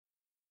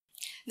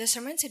The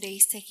sermon today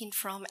is taken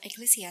from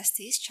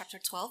Ecclesiastes chapter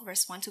 12,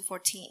 verse 1 to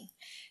 14.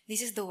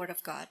 This is the word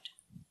of God.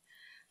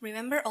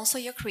 Remember also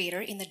your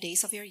Creator in the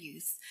days of your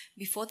youth,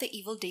 before the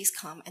evil days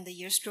come and the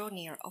years draw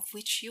near, of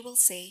which you will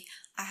say,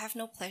 I have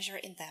no pleasure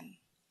in them.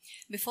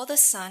 Before the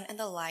sun and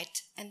the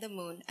light and the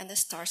moon and the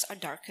stars are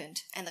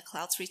darkened, and the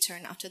clouds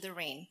return after the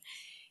rain,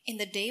 in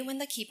the day when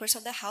the keepers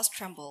of the house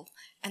tremble,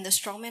 and the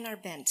strong men are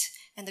bent,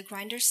 and the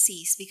grinders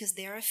cease because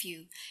they are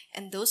few,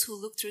 and those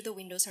who look through the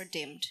windows are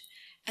dimmed,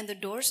 and the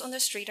doors on the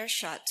street are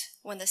shut,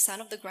 when the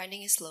sound of the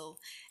grinding is low,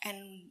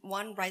 and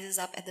one rises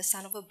up at the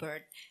sound of a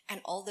bird,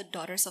 and all the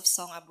daughters of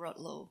song are brought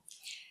low.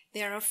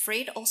 They are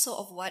afraid also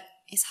of what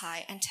is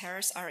high, and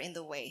terrors are in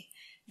the way.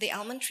 The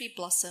almond tree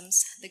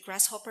blossoms, the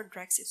grasshopper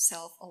drags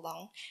itself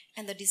along,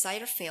 and the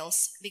desire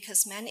fails,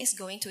 because man is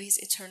going to his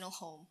eternal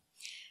home.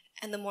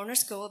 And the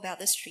mourners go about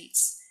the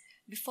streets.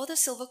 Before the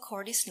silver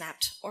cord is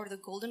snapped, or the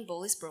golden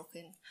bowl is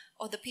broken,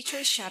 or the pitcher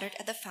is shattered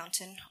at the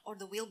fountain, or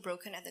the wheel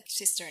broken at the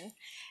cistern,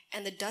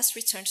 and the dust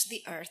returns to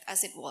the earth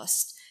as it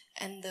was,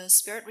 and the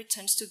spirit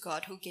returns to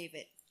God who gave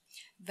it.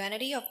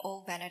 Vanity of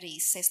all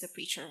vanities, says the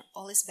preacher,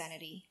 all is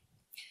vanity.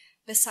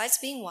 Besides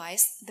being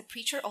wise, the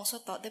preacher also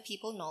taught the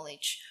people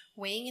knowledge,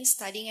 weighing and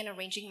studying and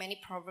arranging many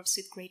proverbs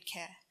with great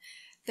care.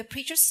 The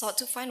preacher sought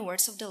to find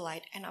words of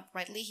delight, and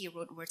uprightly he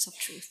wrote words of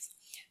truth.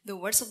 The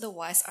words of the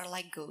wise are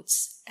like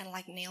goads, and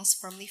like nails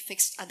firmly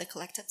fixed are the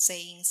collected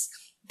sayings.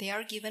 They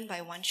are given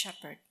by one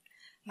shepherd.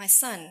 My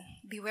son,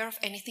 beware of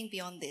anything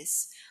beyond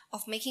this.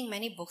 Of making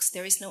many books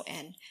there is no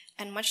end,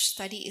 and much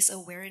study is a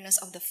weariness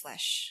of the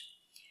flesh.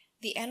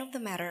 The end of the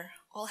matter,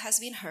 all has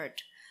been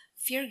heard.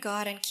 Fear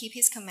God and keep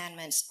his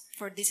commandments,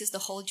 for this is the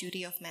whole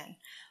duty of man.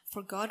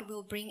 For God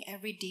will bring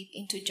every deed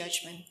into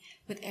judgment,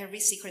 with every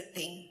secret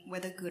thing,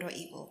 whether good or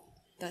evil.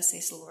 Thus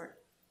says the Lord.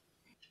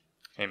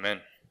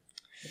 Amen.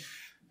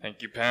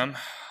 Thank you, Pam.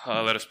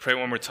 Let us pray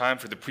one more time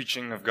for the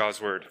preaching of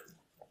God's word.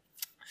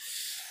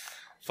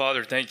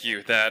 Father, thank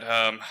you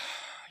that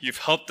you've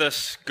helped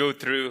us go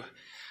through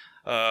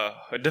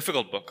a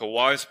difficult book, a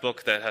wise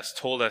book that has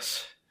told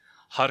us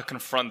how to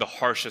confront the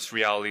harshest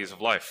realities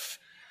of life,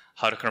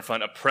 how to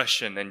confront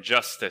oppression and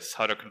injustice,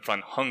 how to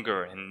confront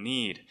hunger and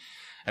need,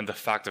 and the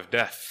fact of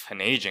death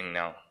and aging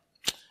now.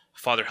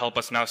 Father, help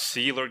us now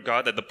see, Lord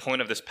God, that the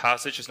point of this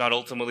passage is not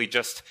ultimately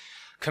just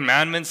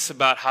commandments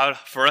about how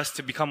for us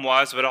to become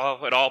wise, but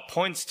it all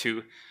points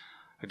to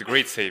the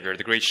great Savior,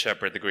 the great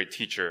Shepherd, the great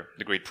Teacher,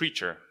 the great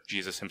Preacher,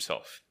 Jesus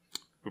himself.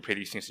 We pray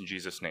these things in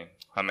Jesus' name.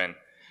 Amen.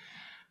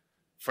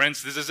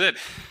 Friends, this is it.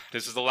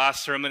 This is the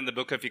last sermon in the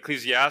book of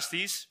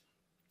Ecclesiastes.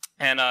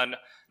 And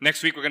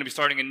next week we're going to be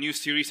starting a new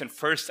series in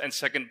 1st and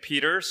 2nd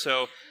Peter.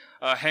 So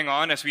hang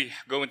on as we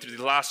go into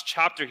the last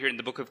chapter here in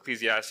the book of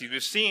Ecclesiastes.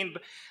 We've seen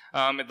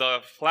in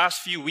the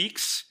last few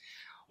weeks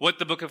what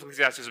the book of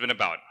Ecclesiastes has been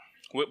about.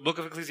 The book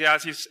of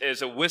Ecclesiastes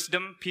is a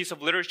wisdom piece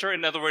of literature.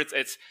 In other words,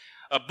 it's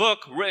a book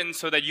written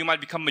so that you might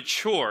become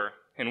mature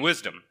in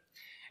wisdom.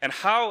 And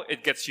how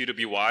it gets you to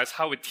be wise,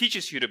 how it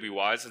teaches you to be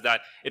wise, is that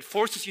it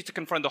forces you to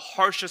confront the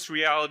harshest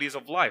realities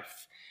of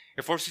life.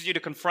 It forces you to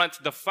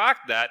confront the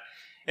fact that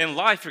in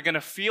life you're going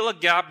to feel a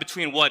gap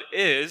between what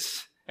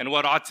is and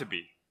what ought to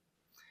be.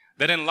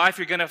 That in life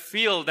you're going to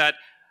feel that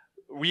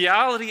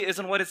reality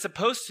isn't what it's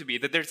supposed to be,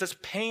 that there's this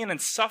pain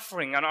and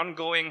suffering and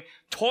ongoing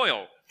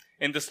toil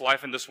in this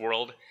life, in this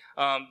world.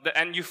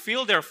 And you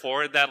feel,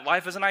 therefore, that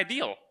life isn't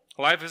ideal.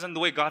 Life isn't the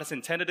way God has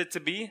intended it to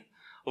be.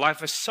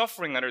 Life is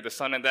suffering under the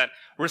sun, and that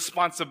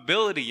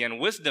responsibility and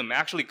wisdom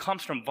actually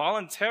comes from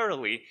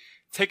voluntarily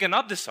taking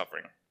up the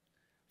suffering,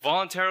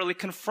 voluntarily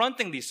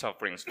confronting these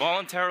sufferings,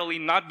 voluntarily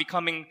not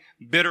becoming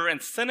bitter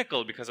and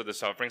cynical because of the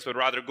sufferings, but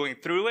rather going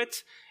through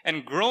it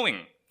and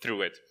growing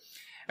through it.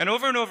 And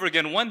over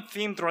again, one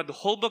theme throughout the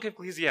whole book of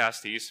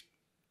Ecclesiastes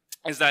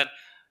is that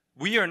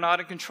we are not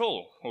in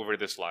control over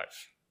this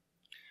life.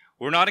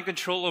 We're not in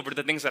control over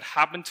the things that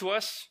happen to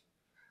us.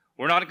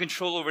 We're not in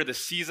control over the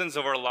seasons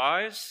of our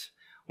lives.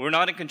 We're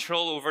not in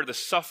control over the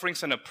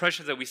sufferings and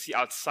oppressions that we see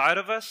outside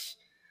of us.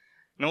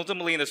 And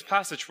ultimately in this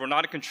passage, we're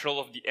not in control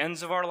of the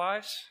ends of our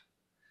lives.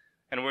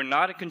 And we're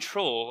not in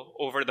control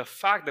over the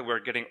fact that we're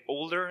getting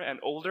older and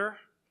older.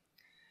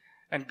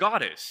 And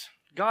God is.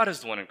 God is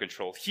the one in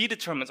control. He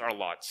determines our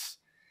lots.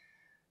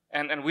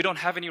 And we don't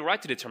have any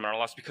right to determine our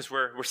lots because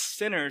we're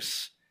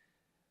sinners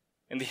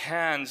in the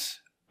hands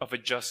of a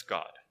just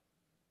God.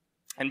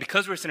 And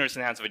because we're sinners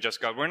in the hands of a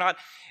just God, we're not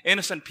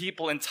innocent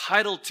people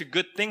entitled to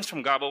good things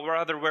from God, but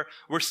rather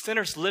we're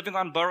sinners living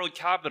on borrowed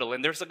capital.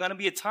 And there's going to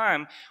be a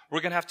time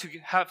we're going to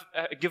have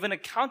give an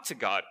account to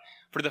God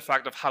for the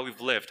fact of how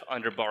we've lived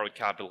under borrowed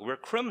capital. We're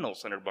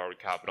criminals under borrowed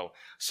capital.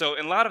 So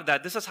in light of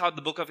that, this is how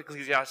the book of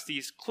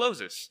Ecclesiastes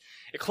closes.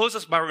 It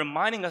closes by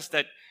reminding us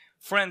that,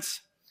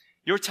 friends,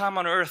 your time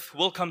on earth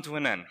will come to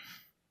an end.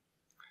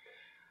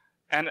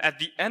 And at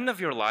the end of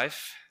your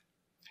life,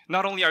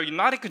 not only are you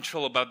not in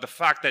control about the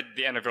fact that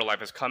the end of your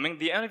life is coming,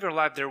 the end of your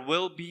life, there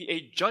will be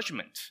a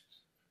judgment.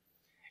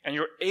 And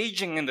you're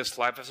aging in this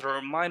life as a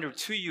reminder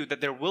to you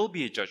that there will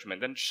be a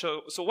judgment. And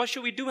so what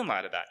should we do in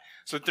light of that?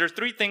 So there's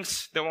three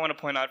things that I want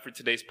to point out for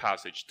today's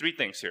passage. Three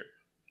things here.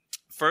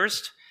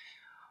 First,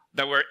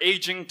 that we're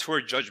aging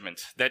toward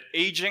judgment. That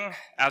aging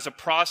as a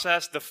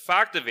process, the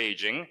fact of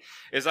aging,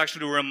 is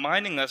actually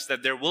reminding us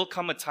that there will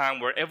come a time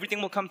where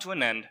everything will come to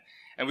an end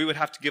and we would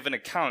have to give an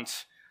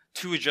account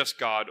to a just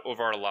God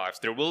over our lives.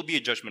 There will be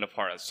a judgment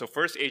upon us. So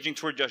first, aging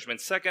toward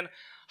judgment. Second,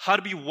 how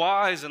to be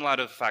wise in light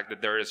of the fact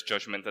that there is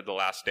judgment at the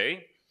last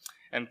day.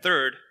 And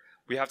third,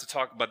 we have to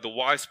talk about the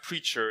wise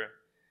preacher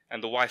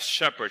and the wise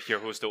shepherd here,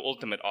 who is the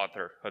ultimate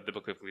author of the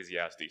book of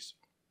Ecclesiastes.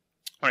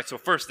 All right, so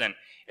first then,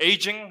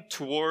 aging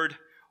toward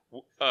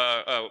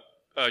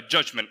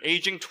judgment.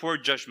 Aging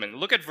toward judgment.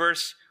 Look at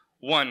verse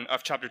 1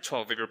 of chapter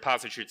 12 of your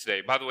passage here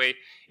today. By the way,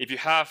 if you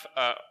have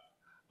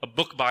a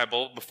book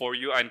Bible before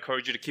you, I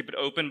encourage you to keep it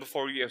open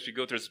before you as we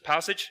go through this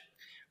passage.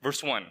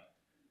 Verse 1.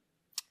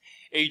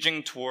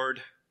 Aging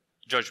toward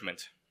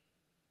judgment.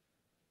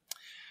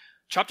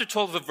 Chapter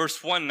 12 of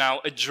verse 1 now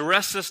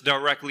addresses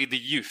directly the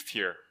youth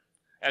here.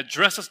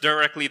 Addresses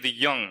directly the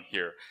young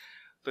here.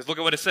 Let's look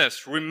at what it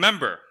says.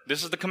 Remember,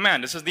 this is the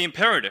command, this is the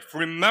imperative.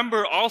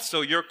 Remember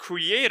also your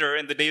Creator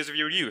in the days of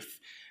your youth,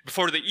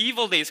 before the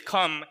evil days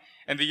come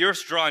and the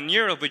years draw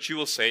near, of which you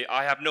will say,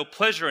 I have no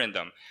pleasure in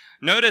them.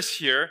 Notice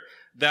here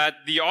that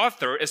the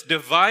author is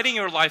dividing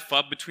your life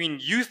up between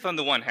youth on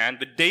the one hand,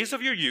 the days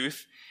of your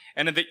youth,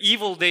 and then the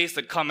evil days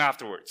that come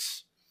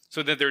afterwards.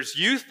 So that there's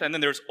youth and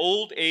then there's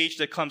old age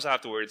that comes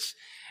afterwards.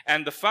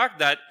 And the fact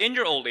that in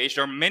your old age,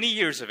 there are many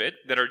years of it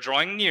that are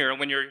drawing near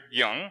when you're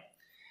young.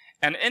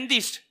 And in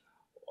these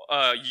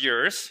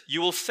years, you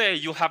will say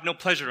you'll have no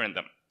pleasure in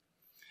them.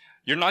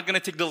 You're not going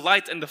to take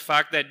delight in the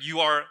fact that you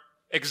are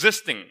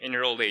existing in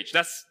your old age.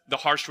 That's the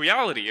harsh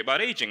reality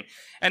about aging.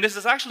 And this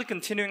is actually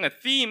continuing a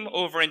theme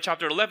over in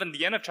chapter 11,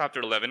 the end of chapter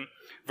 11,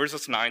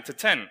 verses 9 to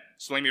 10.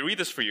 So let me read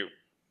this for you.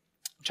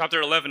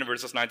 Chapter 11,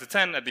 verses 9 to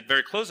 10, at the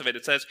very close of it,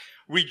 it says,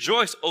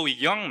 Rejoice, O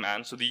young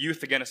man, so the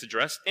youth again is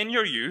addressed, in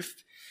your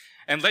youth,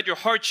 and let your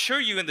heart cheer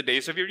you in the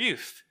days of your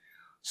youth.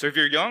 So if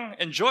you're young,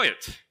 enjoy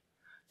it.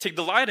 Take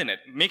delight in it.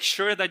 Make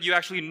sure that you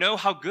actually know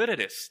how good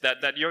it is,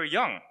 that you're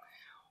young.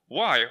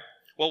 Why?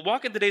 Well,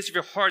 walk in the days of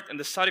your heart and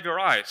the sight of your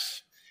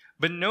eyes.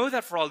 But know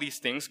that for all these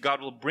things, God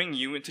will bring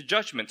you into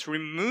judgment, to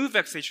remove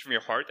vexation from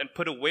your heart and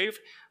put away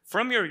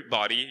from your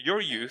body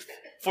your youth,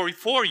 for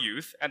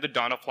youth and the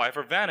dawn of life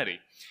or vanity.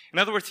 In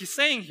other words, he's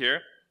saying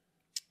here,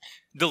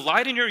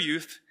 delight in your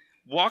youth,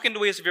 walk in the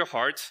ways of your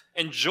heart,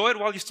 enjoy it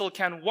while you still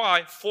can.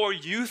 Why? For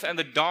youth and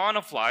the dawn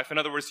of life, in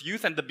other words,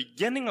 youth and the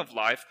beginning of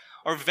life,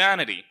 are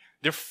vanity.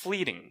 They're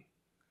fleeting.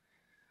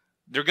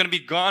 They're going to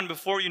be gone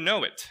before you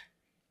know it.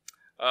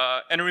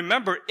 And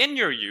remember in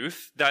your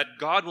youth that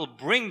God will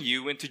bring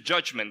you into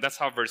judgment. That's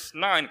how verse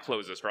 9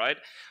 closes, right?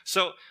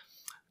 So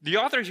the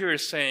author here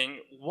is saying,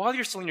 while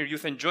you're still in your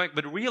youth, enjoy it,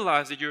 but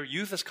realize that your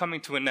youth is coming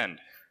to an end.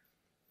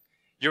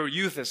 Your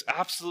youth is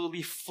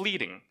absolutely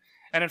fleeting.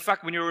 And in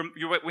fact, when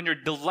you're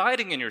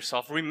delighting in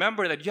yourself,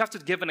 remember that you have to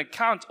give an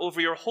account over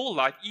your whole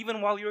life,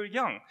 even while you're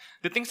young.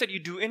 The things that you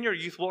do in your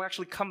youth will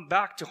actually come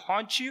back to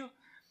haunt you,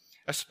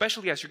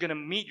 especially as you're going to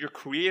meet your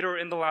Creator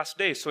in the last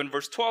days. So in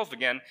verse 12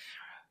 again,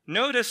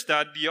 notice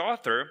that the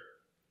author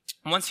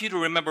wants you to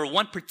remember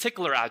one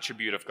particular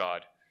attribute of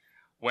God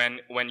when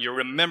you're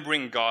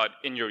remembering God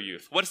in your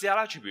youth. What is that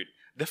attribute?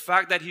 The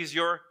fact that He's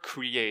your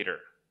Creator.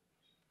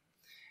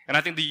 And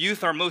I think the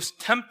youth are most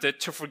tempted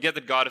to forget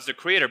that God is the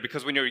Creator,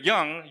 because when you're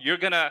young, you're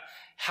going to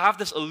have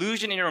this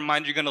illusion in your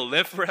mind you're going to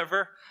live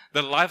forever,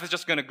 that life is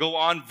just going to go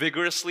on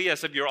vigorously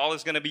as if you're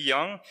always going to be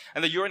young,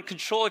 and that you're in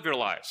control of your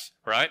lives,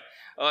 right?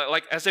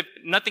 Like as if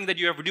nothing that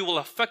you ever do will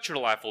affect your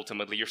life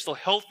ultimately. You're still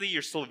healthy,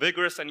 you're still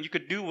vigorous, and you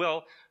could do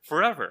well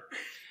forever.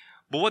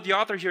 But what the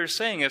author here is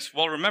saying is,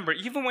 well, remember,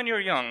 even when you're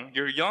young,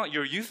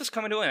 your youth is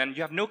coming to an end,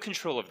 you have no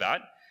control of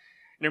that.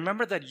 And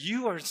remember that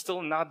you are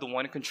still not the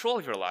one in control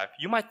of your life.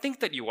 You might think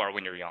that you are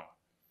when you're young.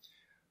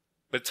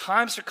 But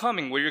times are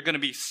coming where you're going to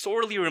be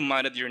sorely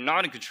reminded that you're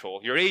not in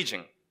control. You're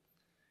aging.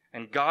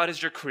 And God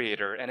is your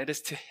Creator, and it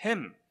is to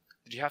Him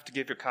that you have to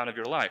give your account of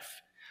your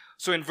life.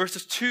 So in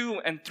verses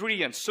 2 and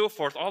 3 and so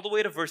forth, all the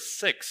way to verse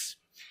 6,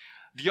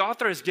 the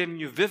author is giving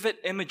you vivid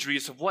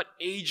imageries of what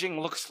aging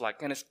looks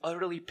like, and it's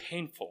utterly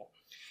painful.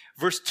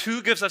 Verse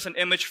 2 gives us an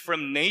image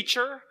from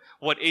nature,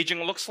 what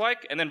aging looks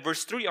like, and then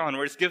verse 3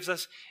 onwards gives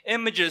us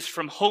images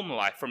from home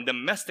life, from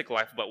domestic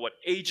life, about what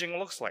aging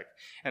looks like,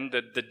 and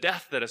the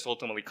death that is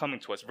ultimately coming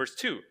to us. Verse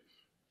 2,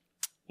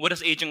 what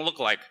does aging look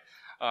like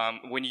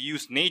when you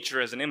use nature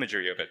as an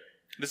imagery of it?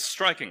 This is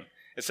striking.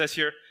 It says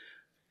here,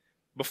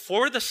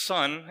 before the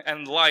sun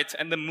and light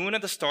and the moon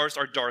and the stars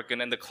are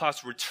darkened and the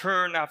clouds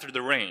return after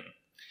the rain.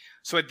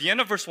 So at the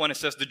end of verse 1, it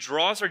says,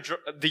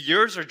 the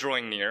years are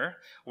drawing near,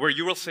 where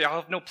you will say, I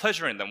have no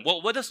pleasure in them.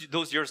 Well, what does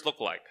those years look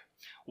like?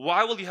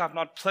 Why will you have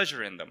not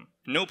pleasure in them?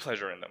 No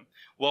pleasure in them.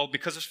 Well,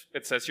 because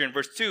it says here in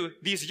verse 2,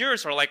 these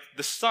years are like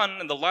the sun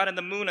and the light and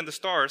the moon and the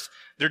stars.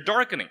 They're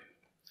darkening.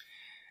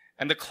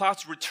 And the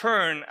clouds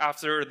return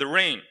after the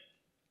rain.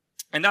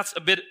 And that's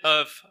a bit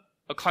of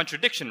a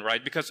contradiction,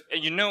 right? Because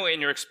in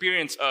your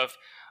experience of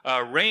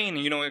rain,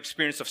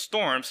 experience of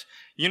storms,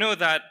 you know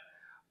that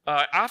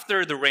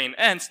after the rain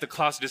ends, the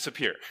clouds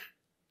disappear,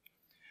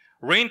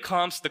 Rain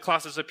comes, the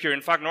clouds disappear.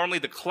 In fact, normally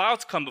the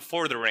clouds come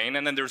before the rain,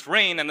 and then there's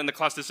rain, and then the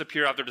clouds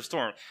disappear after the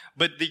storm.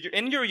 But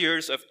in your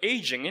years of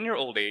aging, in your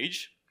old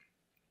age,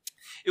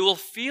 it will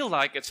feel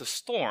like it's a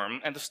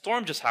storm, and the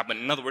storm just happened.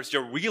 In other words,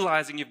 you're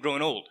realizing you've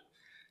grown old.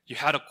 You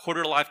had a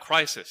quarter-life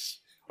crisis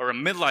or a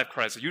midlife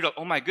crisis. You're like,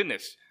 oh my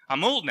goodness,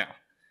 I'm old now.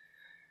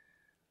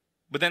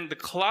 But then the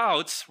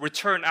clouds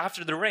return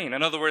after the rain.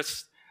 In other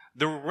words,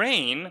 the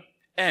rain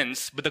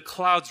ends, but the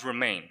clouds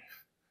remain.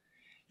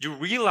 You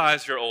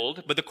realize you're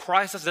old, but the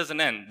crisis doesn't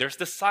end. There's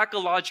the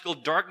psychological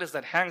darkness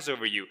that hangs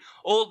over you.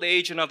 Old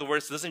age, in other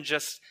words, doesn't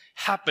just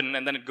happen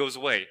and then it goes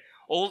away.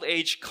 Old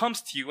age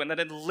comes to you and then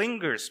it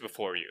lingers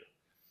before you.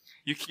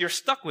 You're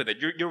stuck with it.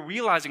 You're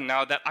realizing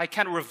now that I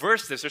can't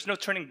reverse this. There's no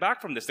turning back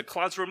from this. The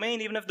clouds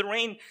remain even if the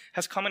rain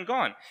has come and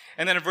gone.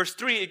 And then in verse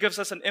 3, it gives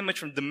us an image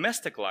from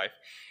domestic life.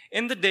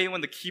 In the day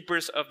when the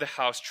keepers of the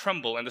house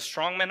tremble and the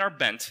strong men are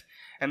bent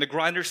and the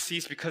grinders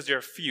cease because they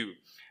are few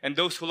and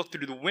those who look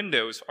through the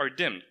windows are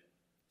dimmed.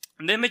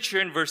 And the image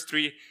here in verse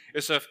 3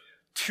 is of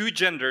two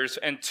genders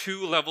and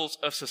two levels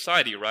of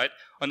society, right?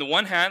 On the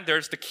one hand,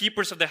 there's the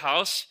keepers of the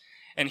house.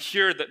 And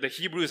here, the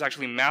Hebrew is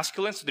actually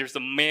masculine. So there's the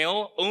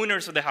male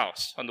owners of the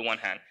house on the one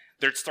hand.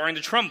 They're starting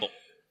to tremble.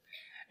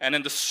 And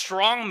then the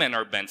strong men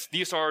are bent.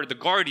 These are the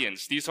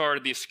guardians. These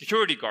are the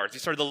security guards.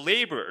 These are the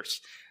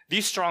laborers.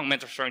 These strong men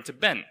are starting to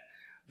bend.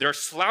 They're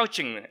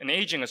slouching and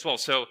aging as well.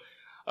 So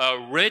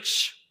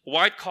rich,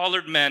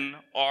 white-collared men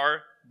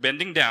are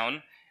bending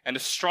down. And the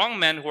strong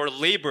men who are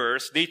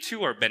laborers, they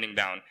too are bending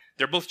down.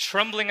 They're both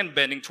trembling and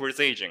bending towards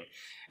aging.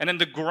 And then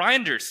the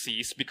grinders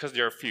cease because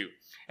they are few.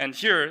 And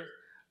here,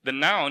 the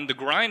noun, the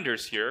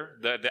grinders here,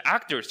 the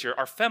actors here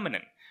are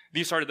feminine.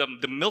 These are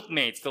the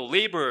milkmaids, the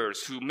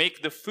laborers who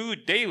make the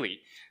food daily.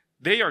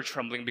 They are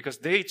trembling because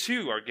they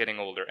too are getting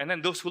older. And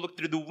then those who look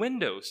through the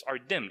windows are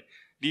dimmed.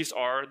 These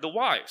are the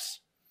wives.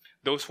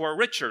 Those who are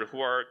richer, who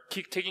are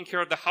taking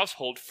care of the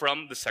household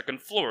from the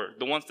second floor.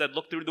 The ones that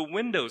look through the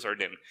windows are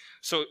dimmed.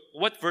 So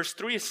what verse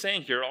 3 is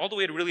saying here, all the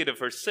way really to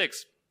verse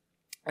 6,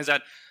 is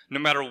that no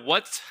matter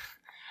what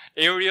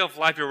area of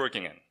life you're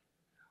working in,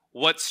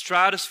 what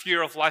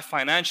stratosphere of life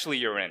financially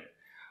you're in,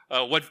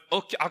 what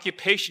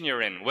occupation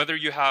you're in, whether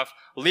you have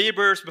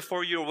laborers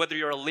before you or whether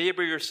you're a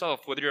laborer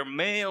yourself, whether you're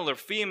male or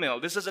female,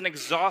 this is an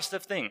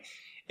exhaustive thing.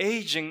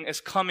 Aging is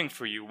coming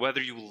for you,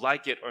 whether you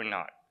like it or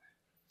not.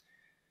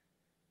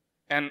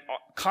 And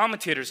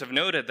commentators have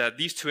noted that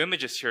these two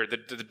images here, the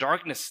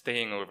darkness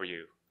staying over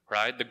you,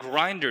 right? The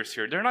grinders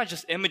here, they're not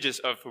just images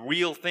of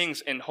real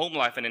things in home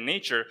life and in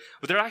nature,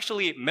 but they're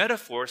actually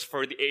metaphors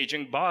for the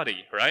aging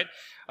body, right?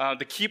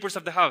 The keepers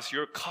of the house,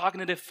 your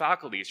cognitive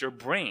faculties, your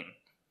brain,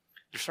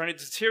 they're starting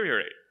to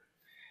deteriorate.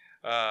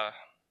 The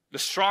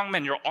strong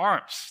men, your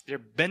arms, they're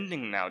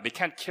bending now. They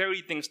can't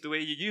carry things the way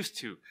you used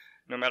to,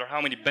 no matter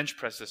how many bench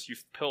presses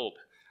you've pulled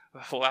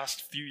the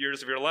last few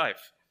years of your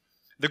life.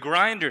 The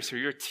grinders here,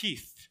 your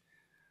teeth,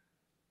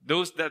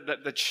 those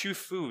that chew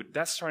food,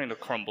 that's starting to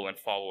crumble and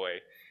fall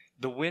away.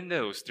 The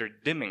windows, they're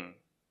dimming,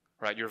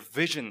 right? Your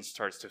vision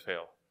starts to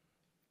fail.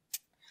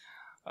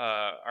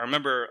 I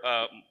remember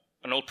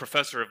an old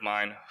professor of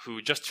mine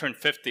who just turned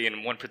 50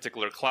 in one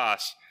particular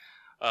class.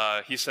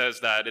 He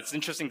says that it's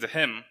interesting to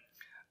him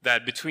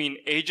that between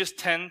ages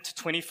 10 to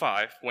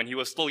 25, when he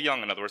was still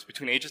young, in other words,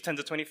 between ages 10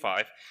 to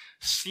 25,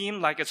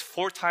 seemed like it's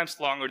 4 times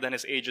longer than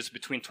his ages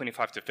between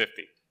 25 to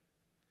 50.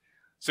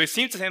 So it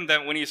seemed to him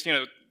that when he's,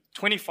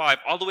 25,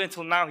 all the way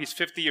until now, he's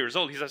 50 years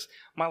old. He says,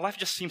 my life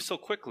just seems so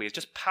quickly. It's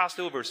just passed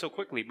over so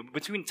quickly. But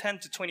between 10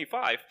 to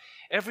 25,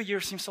 every year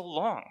seems so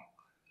long.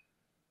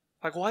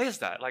 Like, why is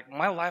that? Like,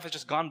 my life has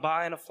just gone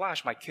by in a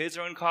flash. My kids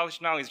are in college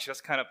now. He's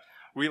just kind of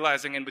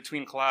realizing in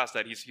between class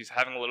that he's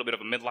having a little bit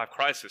of a midlife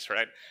crisis,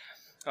 right?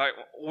 Like,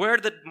 where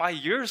did my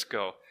years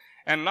go?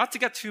 And not to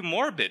get too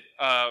morbid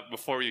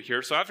before you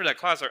hear. So after that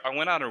class, I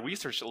went out and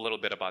researched a little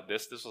bit about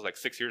this. This was like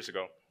 6 years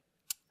ago.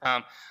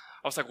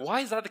 I was like, why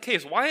is that the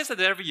case? Why is it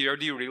that every year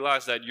do you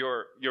realize that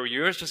your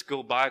years just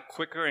go by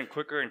quicker and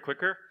quicker and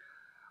quicker?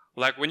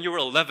 Like when you were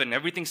 11,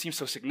 everything seems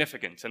so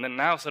significant. And then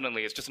now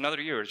suddenly it's just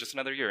another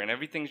year, and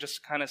everything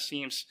just kind of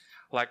seems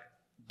like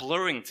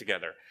blurring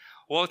together.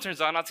 Well, it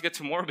turns out, not to get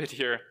too morbid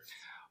here,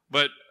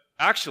 but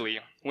actually,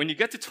 when you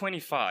get to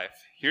 25,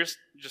 here's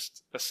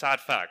just a sad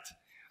fact.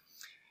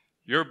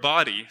 Your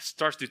body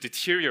starts to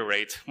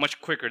deteriorate much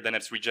quicker than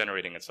it's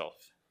regenerating itself.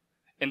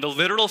 In the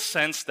literal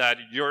sense that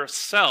your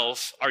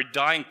cells are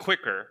dying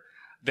quicker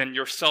than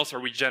your cells are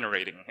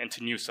regenerating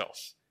into new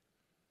cells.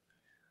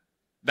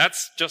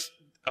 That's just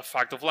a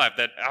fact of life,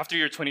 that after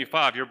you're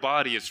 25, your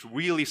body is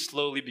really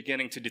slowly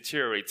beginning to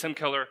deteriorate. Tim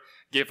Keller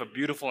gave a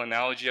beautiful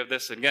analogy of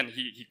this. Again,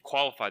 he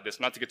qualified this,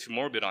 not to get too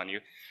morbid on you.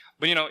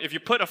 But if you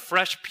put a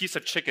fresh piece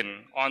of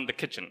chicken on the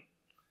kitchen,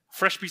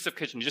 fresh piece of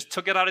chicken, you just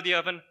took it out of the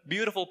oven,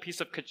 beautiful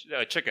piece of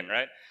chicken,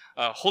 right?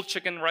 Whole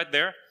chicken right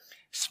there.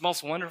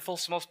 Smells wonderful,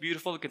 smells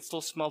beautiful. You can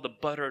still smell the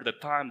butter, the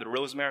thyme, the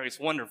rosemary. It's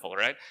wonderful,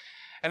 right?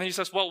 And then he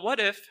says, well, what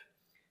if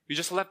you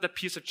just left that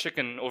piece of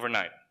chicken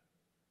overnight?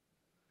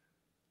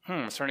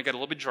 It's starting to get a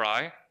little bit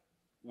dry,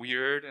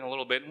 weird, and a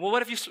little bit. Well,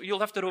 what if you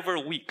left it over a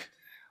week?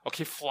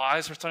 Okay,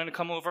 flies are starting to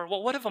come over.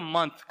 Well, what if a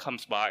month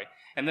comes by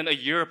and then a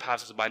year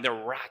passes by and there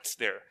are rats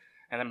there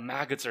and then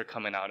maggots are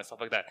coming out and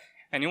stuff like that?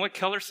 And you know what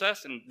Keller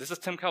says? And this is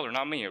Tim Keller,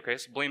 not me, okay?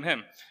 So blame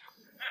him.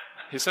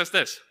 He says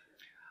this: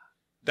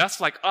 that's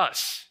like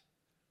us,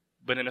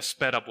 but in a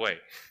sped up way.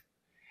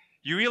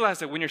 You realize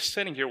that when you're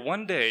sitting here,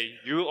 one day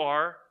you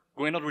are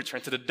going to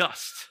return to the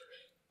dust.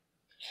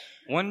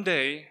 One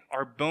day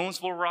our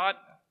bones will rot.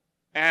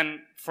 And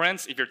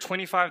friends, if you're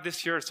 25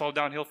 this year, it's all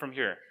downhill from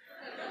here.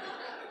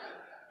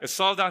 It's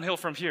all downhill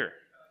from here.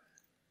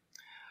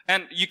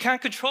 And you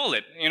can't control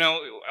it. You know,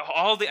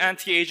 all the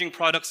anti-aging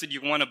products that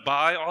you want to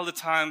buy, all the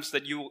times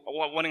that you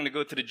are wanting to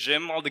go to the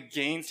gym, all the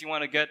gains you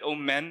want to get, oh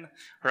men,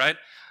 right?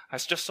 I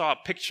just saw a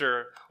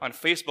picture on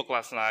Facebook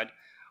last night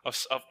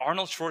of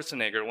Arnold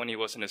Schwarzenegger when he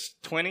was in his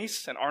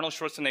 20s and Arnold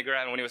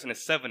Schwarzenegger when he was in his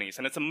 70s.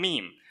 And it's a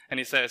meme. And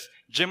he says,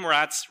 "Gym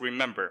rats,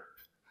 remember,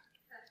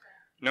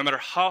 no matter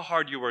how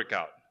hard you work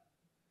out,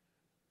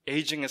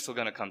 aging is still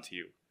going to come to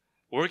you."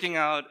 Working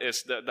out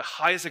is the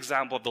highest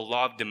example of the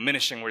law of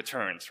diminishing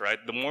returns, right?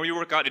 The more you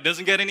work out, it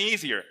doesn't get any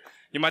easier.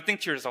 You might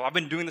think to yourself, I've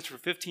been doing this for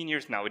 15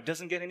 years now. It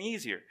doesn't get any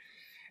easier.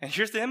 And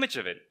here's the image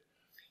of it.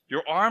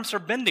 Your arms are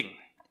bending.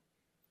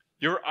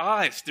 Your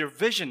eyes, their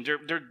vision,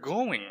 they're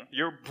going.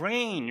 Your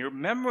brain, your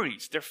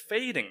memories, they're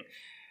fading.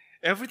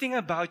 Everything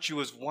about you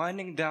is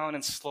winding down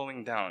and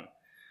slowing down.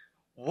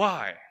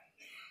 Why?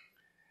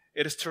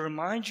 It is to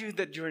remind you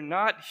that you're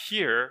not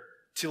here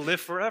to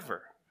live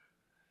forever.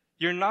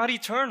 You're not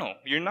eternal.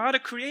 You're not a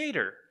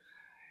creator.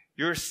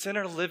 You're a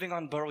sinner living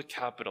on borrowed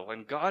capital,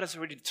 and God has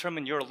already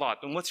determined your lot.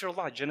 And what's your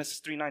lot?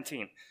 Genesis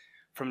 3:19.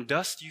 From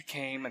dust you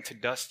came, and to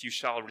dust you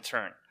shall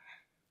return.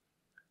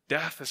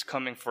 Death is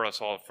coming for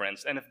us all,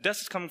 friends. And if death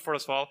is coming for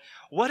us all,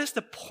 what is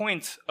the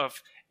point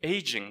of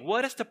aging?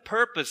 What is the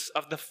purpose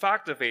of the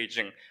fact of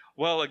aging?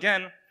 Well,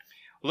 again,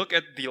 look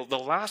at the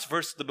last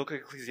verse of the book of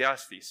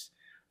Ecclesiastes.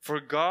 For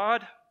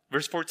God,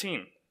 verse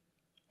 14,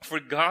 for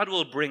God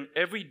will bring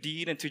every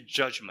deed into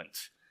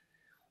judgment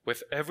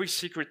with every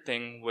secret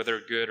thing, whether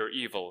good or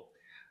evil.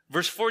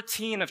 Verse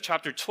 14 of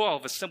chapter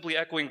 12 is simply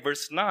echoing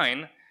verse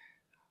 9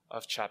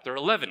 of chapter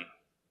 11.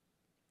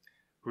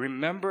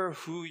 Remember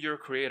who your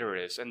creator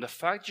is. And the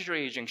fact that you're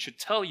aging should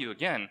tell you,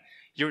 again,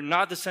 you're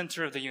not the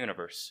center of the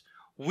universe.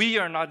 We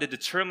are not the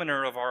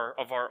determiner of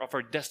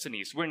our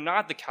destinies. We're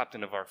not the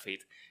captain of our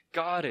fate.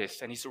 God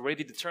is, and He's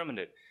already determined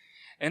it.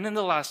 And in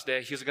the last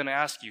day, He's going to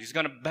ask you, He's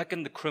going to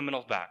beckon the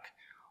criminal back.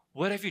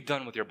 What have you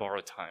done with your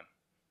borrowed time?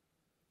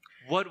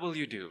 What will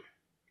you do?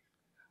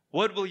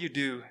 What will you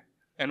do?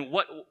 And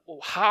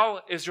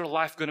how is your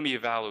life going to be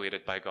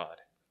evaluated by God?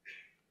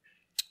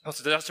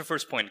 So that's the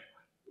first point.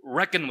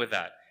 Reckon with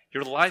that.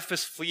 Your life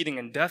is fleeting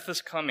and death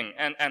is coming,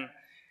 and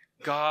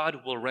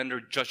God will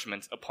render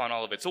judgment upon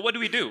all of it. So what do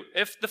we do?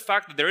 If the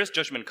fact that there is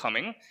judgment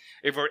coming,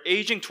 if we're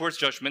aging towards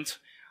judgment,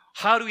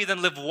 how do we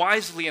then live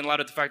wisely in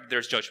light of the fact that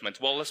there's judgment?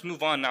 Well, let's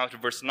move on now to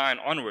verse 9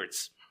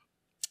 onwards.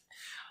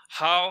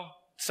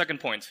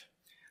 Second point,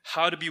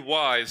 how to be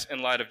wise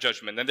in light of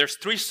judgment. And there's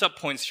 3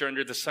 subpoints here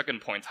under the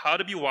second point. How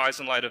to be wise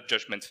in light of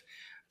judgment.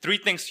 3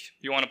 things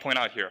you want to point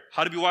out here.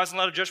 How to be wise in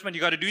light of judgment,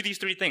 you got to do these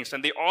 3 things,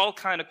 and they all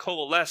kind of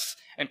coalesce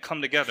and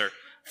come together.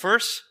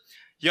 First,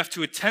 you have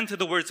to attend to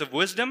the words of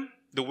wisdom,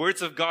 the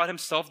words of God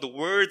Himself, the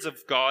words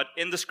of God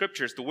in the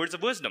Scriptures, the words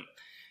of wisdom.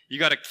 You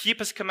got to keep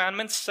His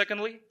commandments,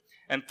 secondly.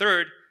 And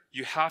third,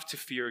 you have to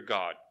fear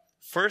God.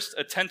 First,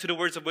 attend to the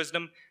words of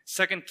wisdom.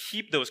 Second,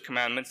 keep those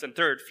commandments. And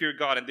third, fear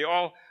God. And they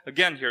all,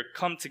 again here,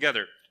 come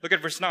together. Look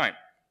at verse 9.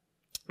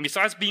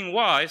 Besides being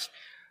wise,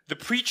 the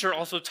preacher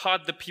also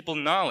taught the people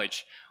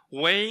knowledge,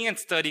 weighing and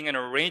studying and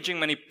arranging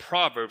many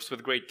proverbs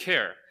with great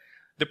care.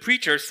 The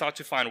preacher sought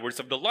to find words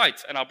of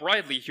delight, and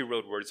uprightly he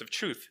wrote words of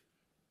truth.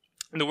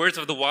 And the words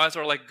of the wise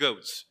are like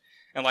goads,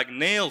 and like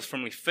nails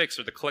firmly fixed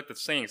are the collected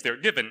sayings. They are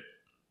given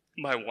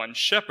by one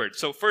shepherd.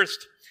 So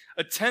first,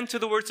 attend to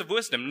the words of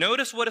wisdom.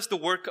 Notice what is the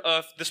work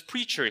of this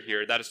preacher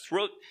here that has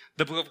wrote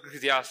the book of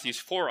Ecclesiastes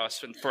for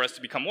us and for us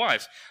to become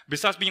wise.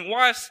 Besides being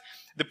wise,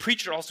 the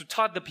preacher also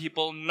taught the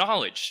people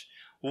knowledge,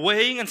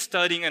 weighing and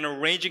studying and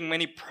arranging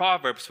many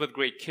proverbs with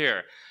great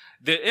care.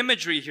 The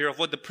imagery here of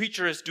what the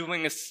preacher is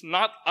doing is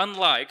not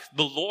unlike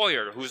the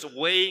lawyer who's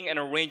weighing and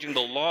arranging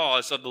the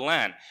laws of the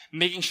land,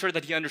 making sure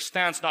that he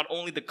understands not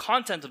only the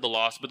content of the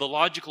laws, but the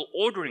logical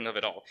ordering of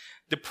it all.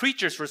 The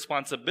preacher's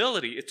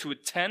responsibility is to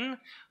attend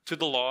to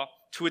the law,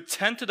 to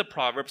attend to the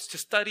proverbs, to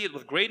study it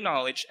with great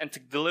knowledge, and to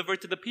deliver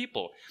it to the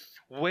people,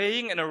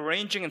 weighing and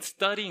arranging and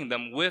studying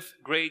them with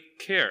great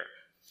care.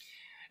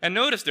 And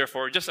notice,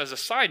 therefore, just as a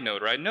side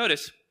note, right?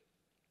 Notice,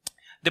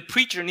 the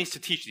preacher needs to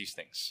teach these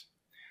things.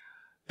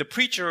 The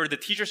preacher or the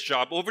teacher's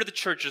job over the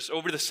churches,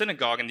 over the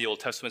synagogue in the Old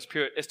Testament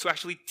period is to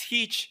actually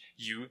teach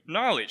you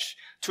knowledge,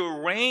 to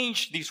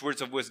arrange these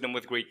words of wisdom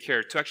with great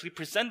care, to actually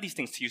present these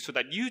things to you so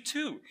that you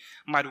too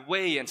might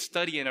weigh and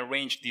study and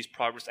arrange these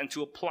proverbs and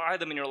to apply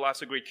them in your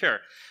lives with great care.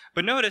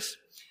 But notice,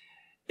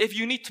 if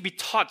you need to be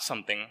taught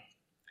something,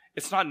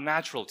 it's not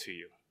natural to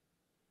you.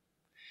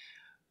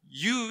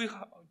 You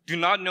do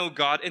not know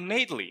God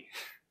innately.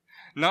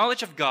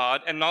 Knowledge of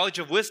God and knowledge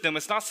of wisdom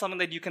is not something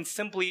that you can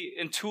simply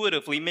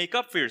intuitively make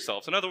up for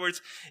yourselves. In other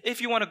words,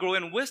 if you want to grow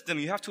in wisdom,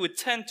 you have to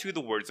attend to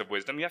the words of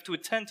wisdom. You have to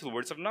attend to the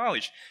words of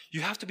knowledge.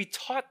 You have to be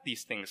taught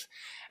these things.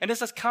 And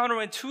this is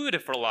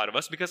counterintuitive for a lot of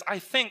us because I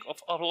think of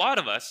a lot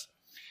of us,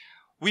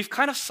 we've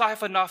kind of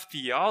siphoned off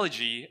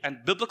theology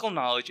and biblical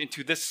knowledge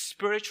into this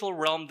spiritual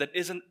realm that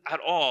isn't at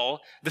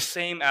all the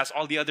same as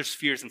all the other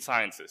spheres and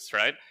sciences,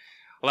 right?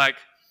 Like,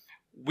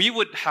 we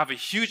would have a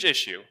huge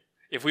issue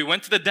if we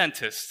went to the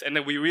dentist and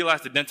then we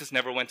realized the dentist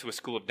never went to a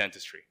school of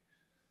dentistry.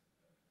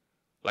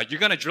 Like, you're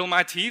going to drill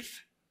my teeth?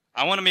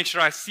 I want to make sure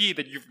I see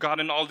that you've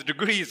gotten all the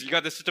degrees, you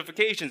got the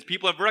certifications,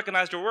 people have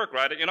recognized your work,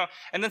 right?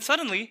 And then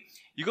suddenly,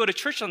 you go to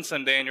church on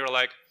Sunday and you're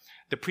like,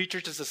 the preacher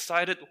just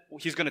decided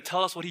he's going to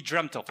tell us what he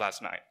dreamt of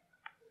last night.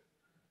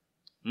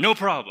 No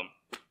problem.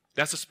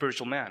 That's a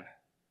spiritual man.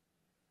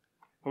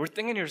 And we're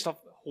thinking to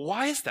yourself,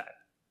 why is that?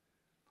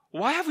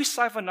 Why have we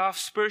siphoned off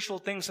spiritual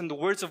things and the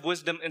words of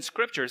wisdom in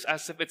scriptures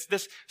as if it's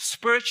this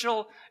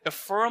spiritual,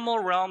 ephemeral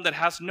realm that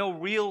has no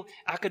real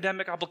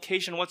academic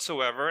application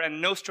whatsoever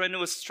and no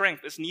strenuous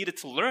strength is needed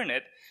to learn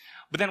it?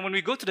 But then when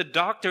we go to the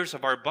doctors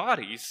of our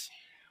bodies,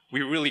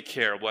 we really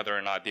care whether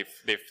or not they've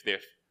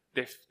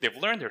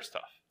learned their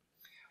stuff.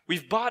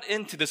 We've bought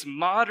into this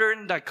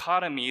modern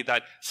dichotomy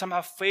that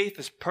somehow faith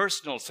is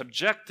personal,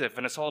 subjective,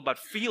 and it's all about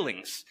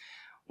feelings.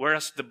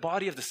 Whereas the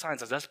body of the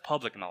sciences, that's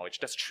public knowledge,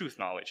 that's truth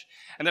knowledge.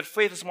 And that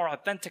faith is more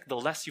authentic the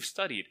less you've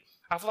studied.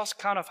 I've lost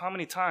count of how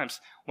many times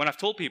when I've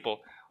told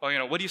people,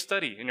 oh, what do you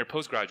study in your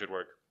postgraduate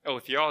work? Oh,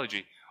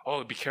 theology.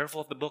 Oh, be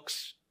careful of the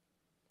books.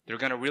 They're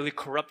going to really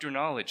corrupt your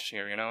knowledge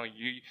here,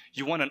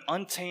 You want an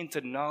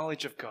untainted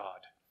knowledge of God.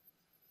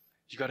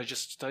 You got to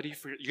just study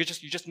you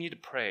just need to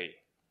pray.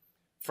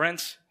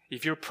 Friends,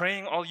 if you're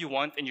praying all you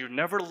want and you're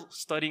never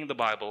studying the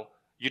Bible,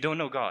 you don't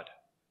know God.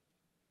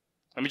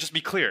 Let me just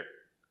be clear.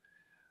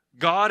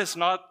 God is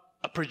not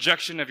a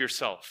projection of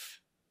yourself.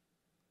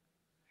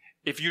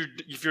 If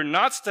you're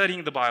not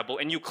studying the Bible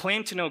and you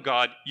claim to know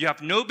God, you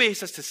have no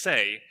basis to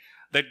say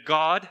that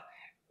God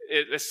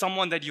is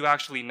someone that you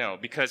actually know,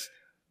 because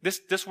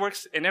this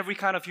works in every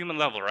kind of human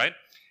level, right?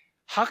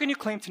 How can you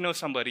claim to know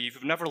somebody if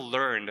you've never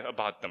learned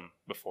about them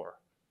before?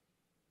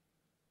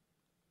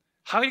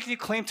 How can you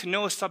claim to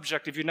know a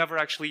subject if you never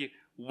actually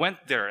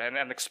went there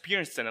and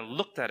experienced it and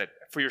looked at it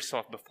for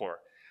yourself before?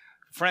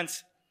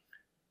 Friends,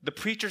 the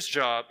preacher's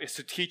job is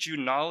to teach you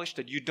knowledge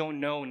that you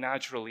don't know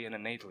naturally and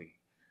innately.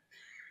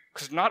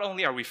 Because not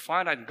only are we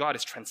finite and God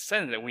is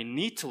transcendent and we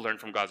need to learn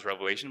from God's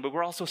revelation, but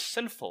we're also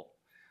sinful.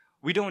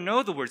 We don't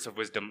know the words of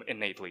wisdom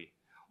innately.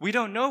 We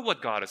don't know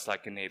what God is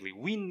like innately.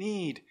 We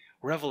need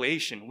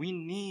revelation. We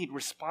need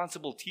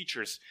responsible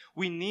teachers.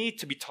 We need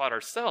to be taught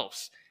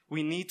ourselves.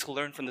 We need to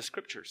learn from the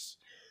scriptures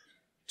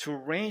to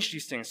arrange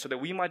these things so that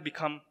we might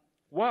become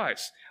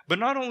wise. But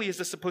not only is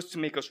this supposed to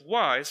make us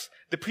wise,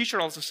 the preacher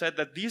also said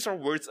that these are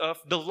words of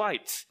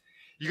delight.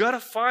 You got to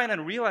find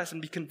and realize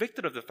and be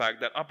convicted of the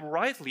fact that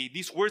uprightly,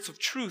 these words of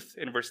truth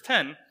in verse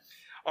 10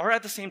 are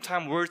at the same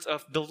time words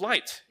of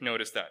delight.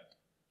 Notice that.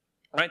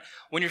 Right?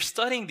 When you're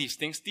studying these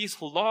things,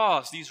 these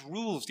laws, these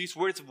rules, these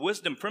words of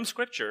wisdom from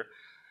Scripture,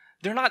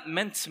 they're not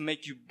meant to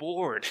make you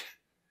bored.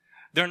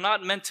 They're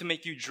not meant to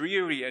make you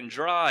dreary and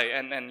dry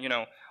and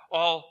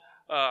all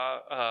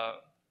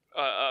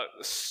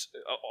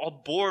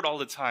bored all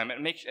the time.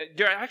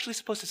 You're actually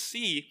supposed to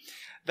see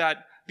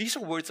that these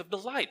are words of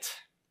delight.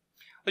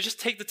 Let's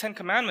just take the 10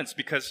 Commandments,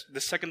 because the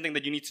second thing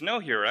that you need to know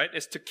here, right,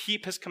 is to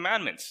keep His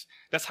commandments.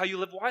 That's how you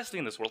live wisely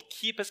in this world.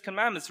 Keep His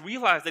commandments.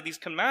 Realize that these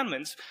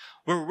commandments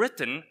were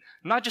written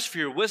not just for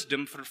your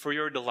wisdom, but for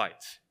your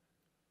delight.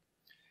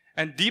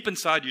 And deep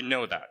inside, you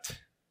know that.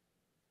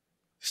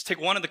 Just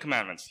take one of the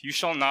commandments. You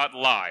shall not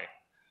lie.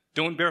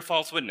 Don't bear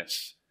false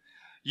witness.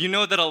 You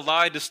know that a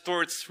lie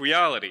distorts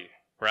reality,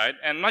 right?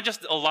 And not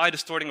just a lie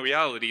distorting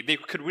reality, they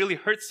could really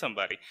hurt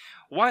somebody.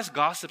 Why is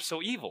gossip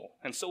so evil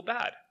and so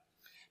bad?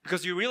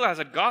 Because you realize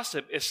that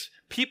gossip is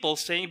people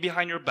saying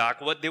behind your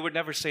back what they would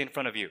never say in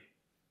front of you,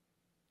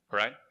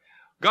 right?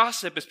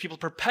 Gossip is people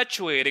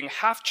perpetuating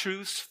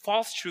half-truths,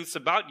 false truths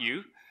about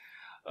you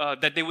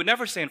that they would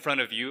never say in front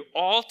of you,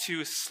 all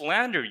to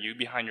slander you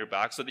behind your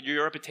back so that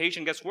your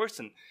reputation gets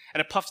worsened.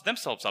 And it puffs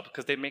themselves up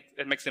because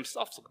it makes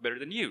themselves look better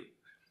than you.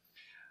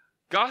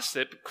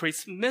 Gossip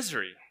creates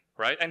misery,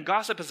 right? And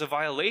gossip is a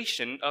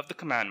violation of the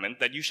commandment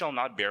that you shall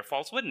not bear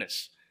false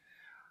witness.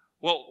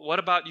 Well, what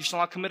about you shall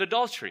not commit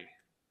adultery?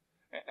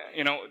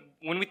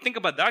 When we think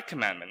about that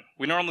commandment,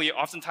 we normally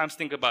oftentimes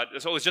think about,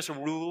 so it's just a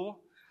rule,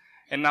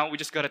 and now we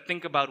just got to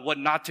think about what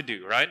not to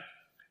do, right?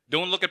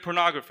 Don't look at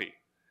pornography.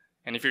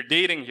 And if you're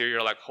dating here,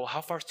 you're like, oh,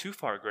 how far is too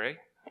far, Gray?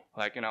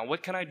 Like,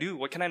 what can I do?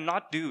 What can I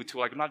not do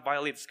to not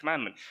violate this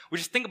commandment? We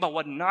just think about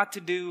what not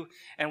to do,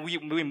 and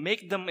we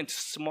make them into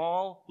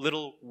small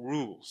little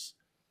rules.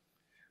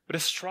 But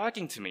it's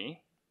striking to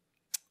me,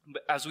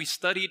 as we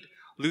studied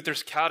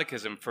Luther's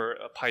catechism for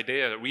a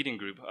Paideia reading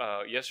group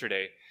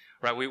yesterday,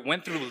 right? We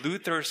went through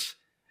Luther's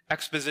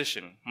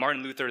exposition.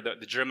 Martin Luther,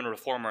 the German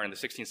reformer in the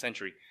 16th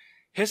century,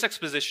 his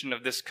exposition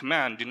of this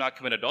command, do not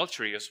commit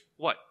adultery, is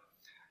what?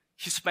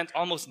 he spent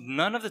almost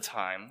none of the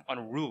time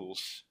on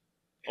rules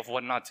of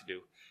what not to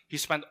do. He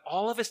spent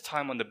all of his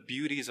time on the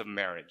beauties of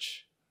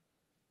marriage.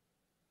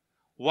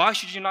 Why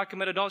should you not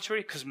commit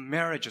adultery? Because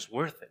marriage is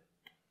worth it.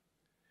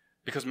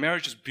 Because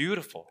marriage is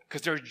beautiful.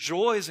 Because there are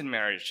joys in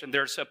marriage, and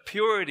there's a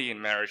purity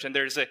in marriage, and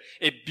there's a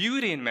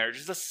beauty in marriage.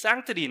 There's a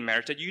sanctity in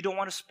marriage that you don't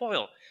want to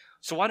spoil.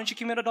 So why don't you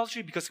commit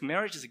adultery? Because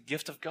marriage is a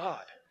gift of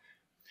God.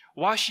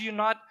 Why should you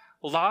not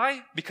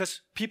lie? Because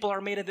people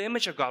are made in the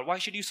image of God. Why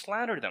should you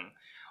slander them?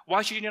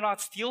 Why should you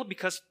not steal?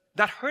 Because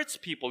that hurts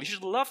people. You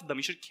should love them.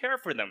 You should care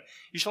for them.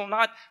 You shall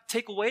not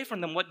take away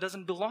from them what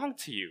doesn't belong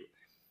to you.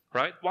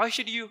 Right? Why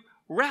should you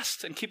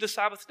rest and keep the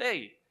Sabbath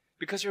day?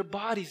 Because your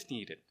bodies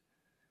need it.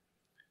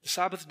 The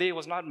Sabbath day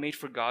was not made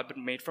for God, but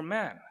made for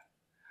man.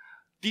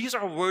 These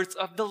are words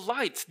of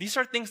delight. These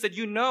are things that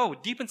you know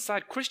deep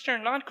inside, Christian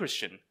or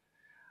non-Christian,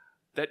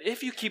 that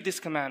if you keep these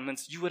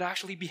commandments, you would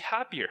actually be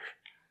happier.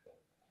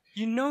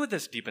 You know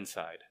this deep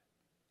inside.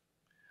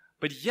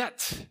 But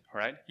yet,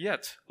 right?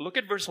 Yet, look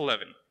at verse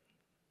 11.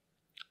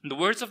 The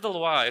words of the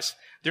wise,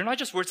 they're not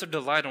just words of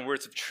delight and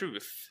words of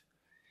truth.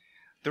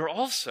 They're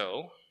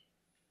also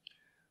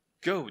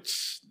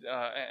goats,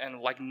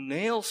 and like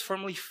nails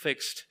firmly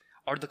fixed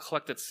are the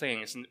collected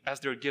sayings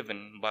as they're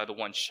given by the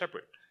one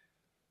shepherd.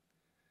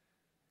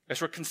 As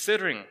we're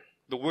considering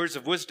the words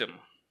of wisdom,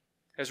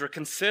 as we're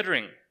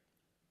considering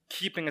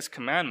keeping his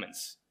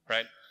commandments,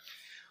 right?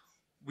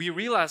 We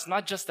realize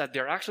not just that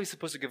they're actually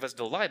supposed to give us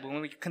delight, but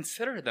when we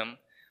consider them,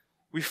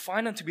 we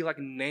find them to be like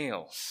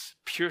nails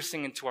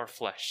piercing into our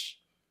flesh.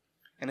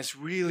 And it's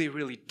really,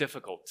 really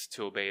difficult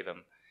to obey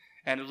them.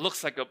 And it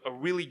looks like a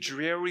really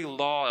dreary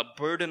law, a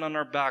burden on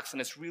our backs,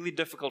 and it's really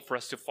difficult for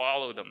us to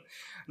follow them.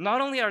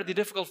 Not only are they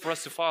difficult for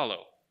us to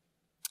follow,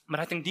 but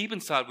I think deep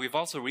inside we've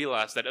also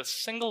realized that a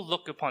single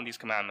look upon these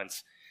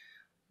commandments,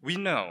 we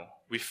know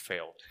we've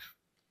failed.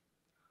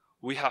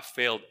 We have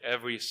failed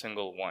every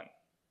single one,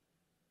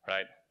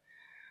 right?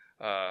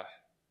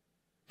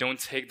 Don't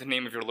take the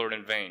name of your Lord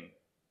in vain.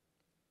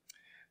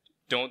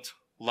 Don't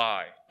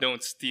lie.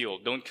 Don't steal.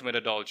 Don't commit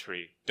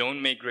adultery.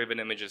 Don't make graven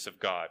images of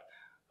God.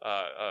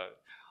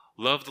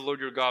 Love the Lord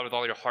your God with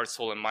all your heart,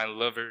 soul, and mind.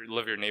 Love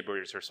your neighbor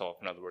as yourself,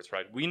 in other words,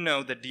 right? We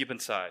know that deep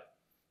inside,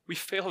 we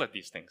fail at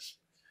these things.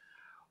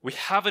 We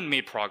haven't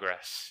made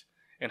progress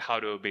in how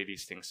to obey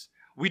these things.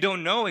 We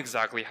don't know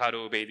exactly how to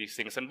obey these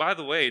things. And by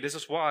the way, this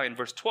is why in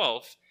verse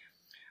 12,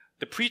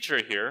 the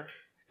preacher here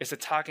is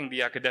attacking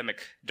the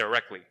academic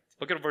directly.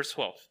 Look at verse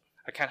 12.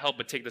 I can't help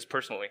but take this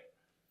personally.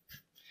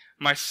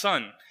 My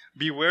son,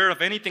 beware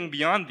of anything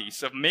beyond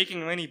these. Of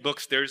making many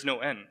books there is no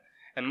end,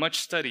 and much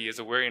study is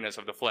a weariness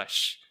of the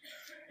flesh.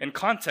 In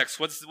context,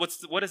 what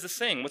is this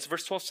saying? What's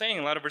verse 12 saying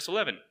in light of verse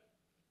 11?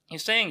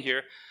 He's saying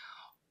here,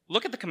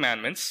 look at the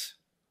commandments,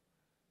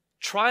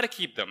 try to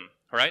keep them,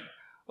 right?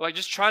 Like,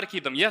 just try to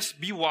keep them. Yes,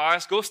 be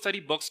wise, go study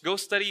books, go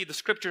study the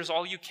scriptures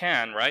all you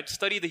can, right?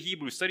 Study the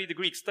Hebrew, study the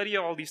Greek, study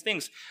all these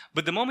things.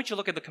 But the moment you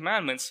look at the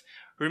commandments,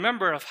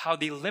 remember of how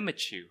they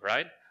limit you,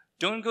 right?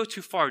 Don't go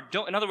too far.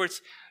 In other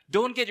words,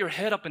 don't get your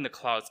head up in the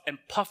clouds and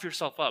puff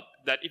yourself up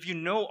that if you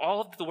know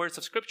all of the words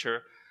of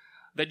Scripture,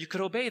 that you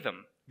could obey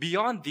them.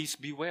 Beyond these,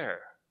 beware.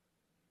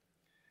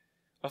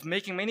 Of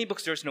making many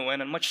books there is no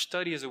end, and much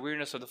study is a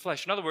weariness of the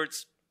flesh. In other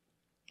words,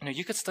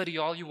 you could study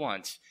all you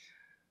want,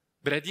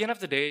 but at the end of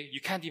the day, you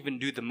can't even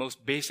do the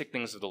most basic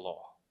things of the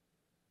law.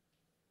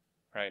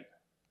 Right?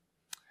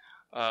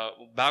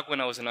 Back when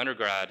I was an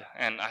undergrad,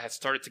 and I had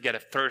started to get a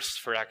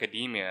thirst for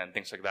academia and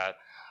things like that,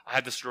 I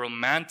had this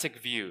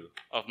romantic view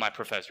of my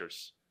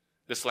professors.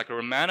 This like a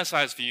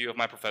romanticized view of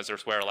my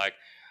professors where like,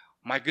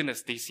 my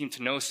goodness, they seem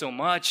to know so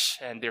much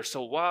and they're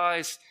so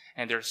wise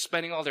and they're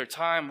spending all their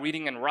time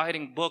reading and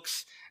writing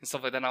books and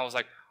stuff like that. And I was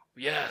like,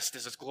 yes,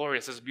 this is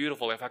glorious, this is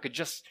beautiful. If I could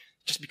just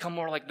become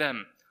more like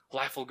them,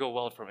 life will go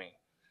well for me.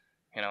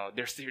 You know,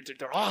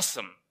 they're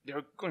awesome.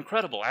 They're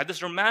incredible. I had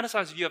this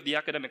romanticized view of the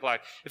academic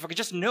life. If I could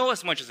just know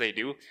as much as they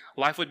do,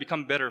 life would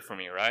become better for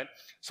me, right?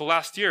 So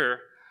last year,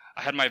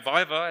 I had my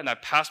viva and I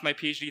passed my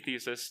PhD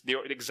thesis. They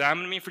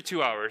examined me for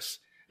 2 hours.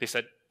 They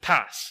said,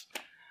 pass.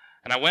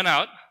 And I went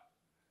out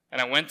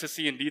and I went to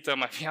see Indita,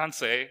 my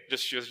fiance.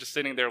 She was just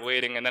sitting there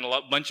waiting, and then a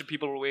bunch of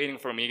people were waiting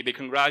for me. They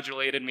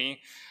congratulated me.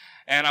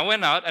 And I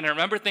went out and I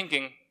remember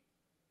thinking,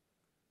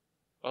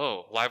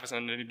 oh, life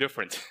isn't any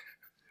different.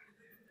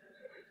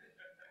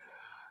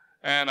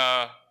 And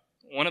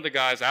one of the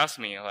guys asked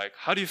me, like,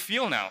 how do you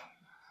feel now?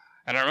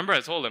 And I remember I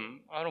told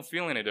him, I don't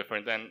feel any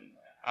different, and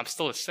I'm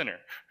still a sinner.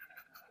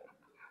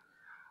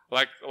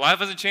 Like, life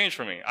hasn't changed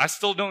for me. I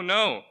still don't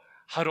know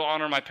how to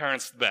honor my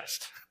parents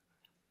best.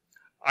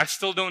 I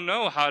still don't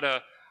know how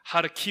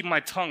to keep my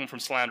tongue from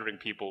slandering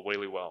people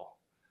really well.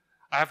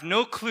 I have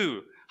no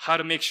clue how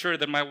to make sure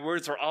that my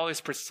words are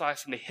always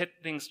precise and they hit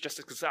things just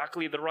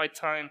exactly the right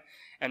time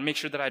and make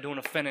sure that I don't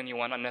offend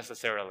anyone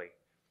unnecessarily.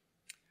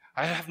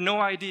 I have no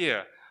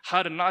idea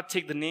how to not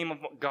take the name of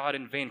God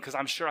in vain because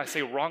I'm sure I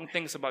say wrong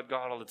things about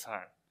God all the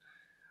time.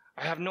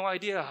 I have no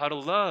idea how to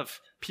love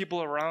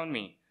people around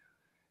me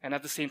and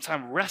at the same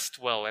time rest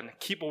well and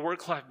keep a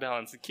work-life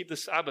balance and keep the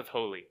Sabbath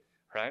holy,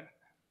 right?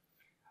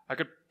 I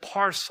could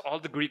parse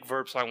all the Greek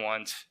verbs I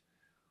want,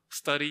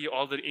 study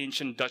all the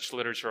ancient Dutch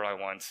literature I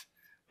want,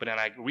 but then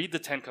I read the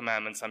 10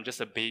 Commandments, I'm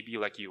just a baby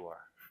like you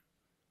are.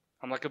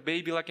 I'm like a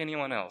baby like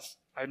anyone else.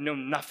 I know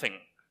nothing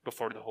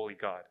before the holy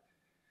God.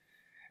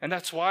 And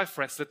that's why,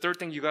 friends, the third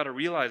thing you got to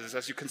realize is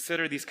as you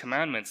consider these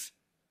commandments,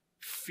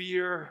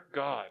 fear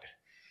God.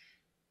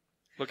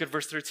 Look at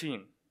verse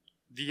 13.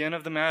 The end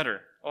of the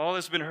matter. All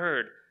has been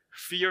heard.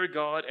 Fear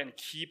God and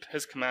keep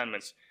his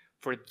commandments,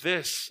 for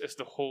this is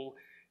the whole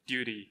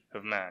duty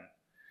of man.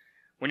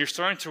 When you're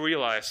starting to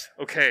realize,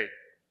 okay,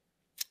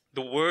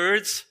 the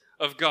words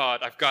of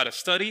God I've got to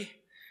study,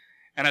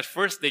 and at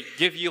first they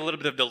give you a little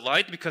bit of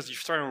delight because you're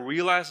starting to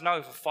realize now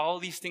if I follow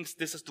these things,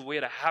 this is the way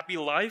to happy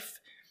life.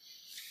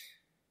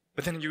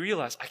 But then you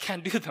realize, I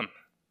can't do them.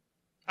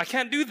 I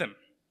can't do them.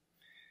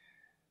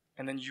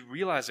 And then you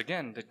realize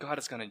again that God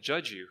is going to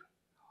judge you.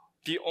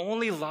 The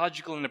only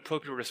logical and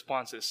appropriate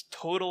response is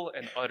total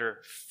and utter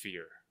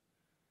fear.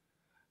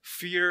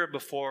 Fear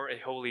before a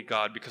holy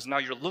God, because now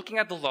you're looking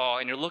at the law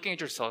and you're looking at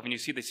yourself and you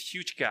see this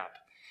huge gap.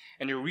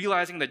 And you're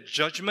realizing that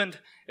judgment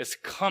is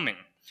coming.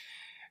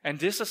 And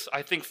this is,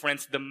 I think,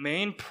 friends, the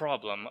main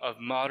problem of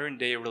modern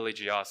day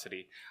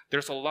religiosity.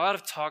 There's a lot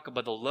of talk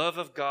about the love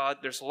of God.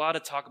 There's a lot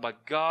of talk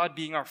about God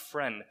being our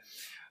friend.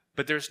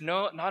 But there's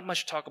not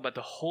much talk about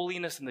the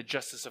holiness and the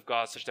justice of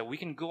God such that we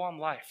can go on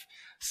life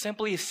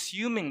simply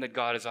assuming that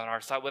God is on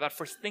our side without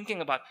first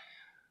thinking about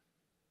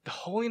the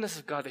holiness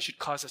of God that should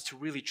cause us to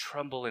really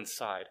tremble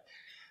inside.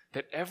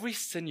 That every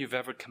sin you've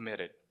ever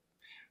committed,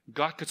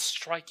 God could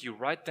strike you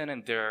right then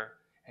and there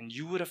and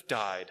you would have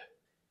died.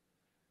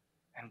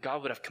 And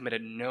God would have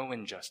committed no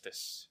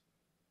injustice.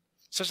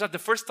 Such that the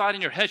first thought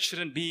in your head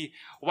shouldn't be,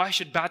 why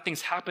should bad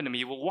things happen to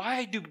me? Well,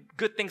 why do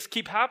good things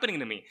keep happening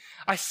to me?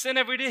 I sin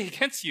every day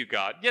against you,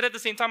 God. Yet at the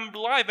same time, I'm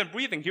alive and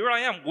breathing. Here I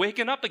am,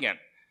 waking up again.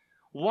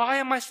 Why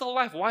am I still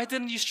alive? Why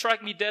didn't you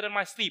strike me dead in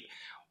my sleep?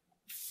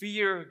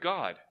 Fear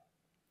God.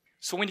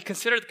 So when you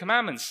consider the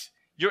commandments,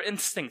 your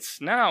instincts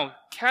now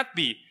can't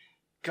be,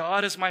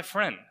 God is my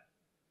friend.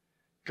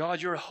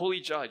 God, you're a holy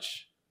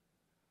judge.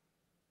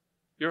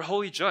 You're a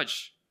holy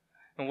judge.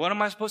 And what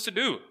am I supposed to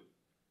do?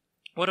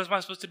 What am I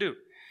supposed to do?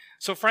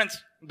 So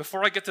friends,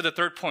 before I get to the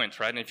third point,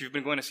 right? And if you've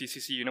been going to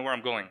CCC, you know where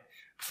I'm going.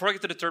 Before I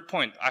get to the third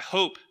point, I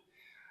hope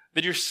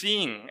that you're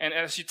seeing, and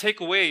as you take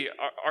away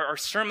our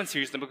sermon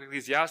series in the book of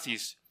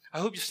Ecclesiastes, I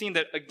hope you've seen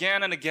that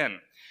again and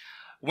again.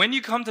 When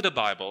you come to the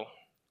Bible,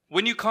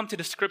 when you come to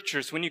the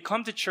scriptures, when you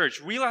come to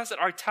church, realize that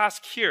our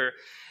task here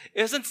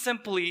isn't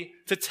simply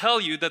to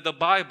tell you that the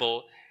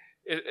Bible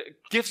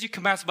gives you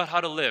commands about how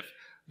to live.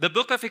 The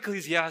book of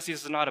Ecclesiastes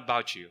is not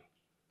about you.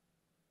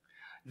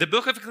 The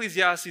book of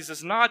Ecclesiastes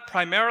is not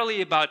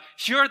primarily about,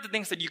 here are the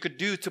things that you could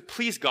do to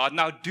please God,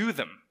 now do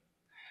them.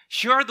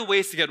 Here are the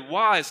ways to get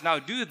wise, now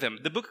do them.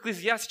 The book of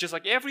Ecclesiastes, just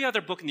like every other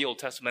book in the Old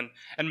Testament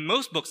and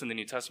most books in the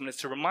New Testament,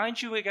 is to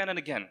remind you again and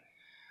again,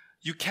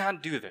 you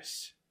can't do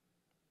this.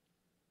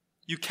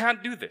 You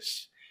can't do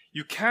this.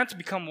 You can't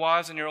become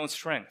wise in your own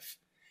strength.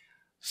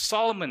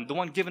 Solomon, the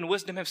one given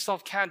wisdom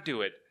himself, can't do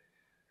it.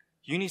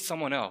 You need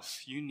someone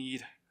else. You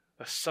need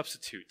a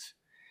substitute.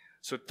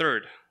 So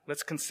third,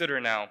 let's consider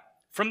now,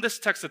 from this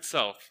text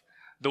itself,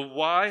 the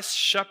wise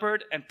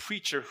shepherd and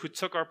preacher who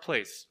took our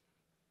place.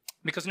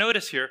 Because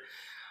notice here,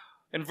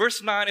 in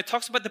verse 9, it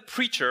talks about the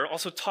preacher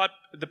also taught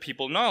the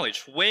people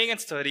knowledge, weighing and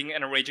studying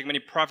and arranging many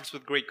proverbs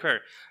with great care.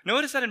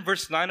 Notice that in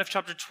verse 9 of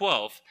chapter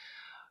 12,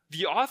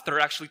 the author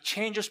actually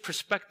changes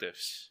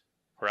perspectives,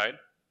 right?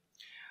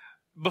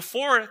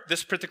 Before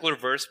this particular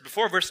verse,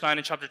 before verse 9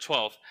 in chapter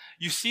 12,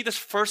 you see this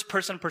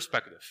first-person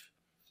perspective.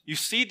 You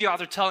see the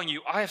author telling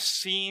you, I have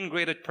seen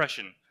great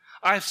oppression.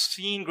 I have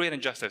seen great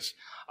injustice.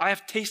 I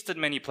have tasted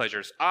many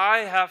pleasures. I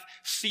have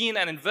seen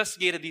and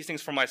investigated these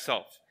things for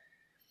myself.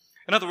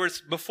 In other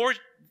words, before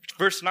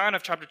verse 9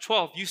 of chapter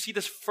 12, you see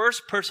this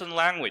first-person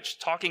language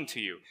talking to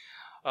you.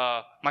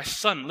 My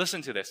son,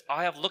 listen to this.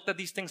 I have looked at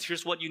these things.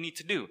 Here's what you need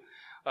to do.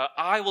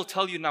 I will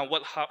tell you now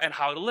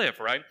how to live,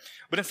 right?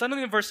 But instead of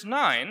in verse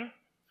 9,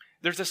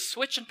 there's a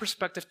switch in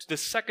perspective to the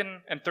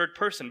second and third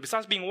person.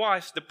 Besides being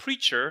wise, the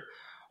preacher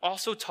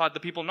also taught the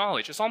people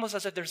knowledge. It's almost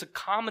as if there's a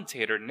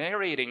commentator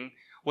narrating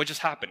what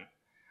just happened.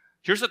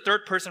 Here's a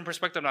third person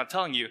perspective not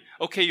telling you,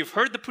 okay, you've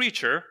heard the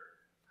preacher,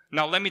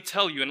 now let me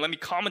tell you and let me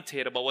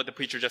commentate about what the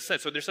preacher just said.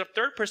 So there's a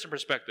third person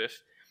perspective.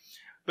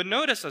 But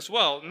notice as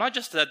well, not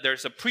just that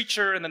there's a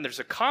preacher and then there's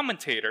a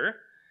commentator,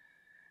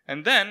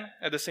 and then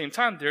at the same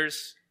time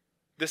there's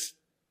this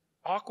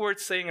awkward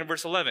saying in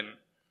verse 11.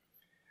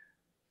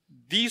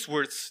 These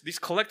words, these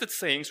collected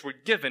sayings were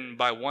given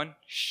by one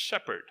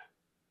shepherd.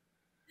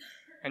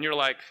 And you're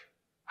like,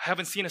 I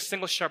haven't seen a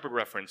single shepherd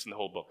reference in the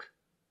whole book.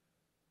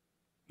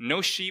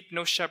 No sheep,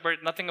 no shepherd,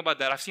 nothing about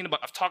that. I've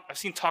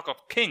seen talk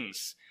of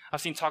kings.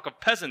 I've seen talk of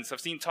peasants. I've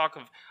seen talk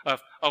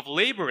of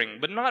laboring,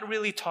 but not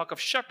really talk of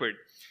shepherd.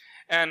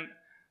 And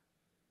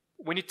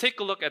when you take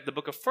a look at the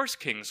book of 1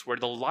 Kings, where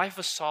the life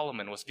of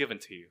Solomon was given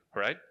to you,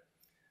 right?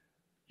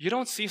 You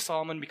don't see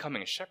Solomon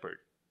becoming a shepherd,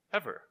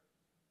 ever.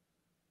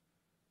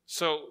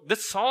 So did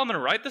Solomon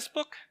write this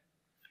book?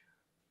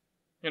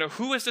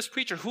 Who is this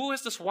preacher? Who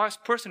is this wise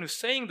person who's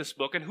saying this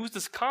book? And who's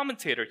this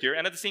commentator here?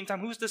 And at the same time,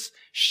 who's this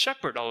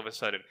shepherd all of a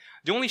sudden?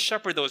 The only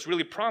shepherd that was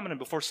really prominent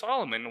before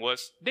Solomon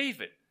was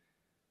David.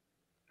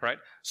 Right?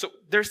 So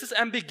there's this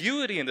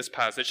ambiguity in this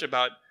passage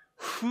about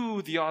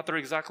who the author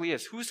exactly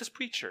is. Who's this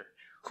preacher?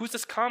 Who's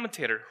this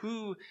commentator?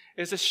 Who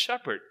is this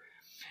shepherd?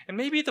 And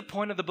maybe the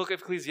point of the book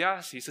of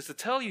Ecclesiastes is to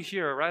tell you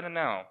here right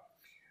now,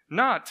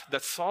 not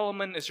that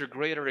Solomon is your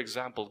greater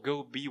example.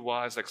 Go be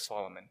wise like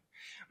Solomon.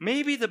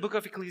 Maybe the book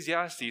of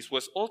Ecclesiastes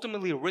was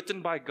ultimately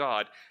written by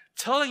God,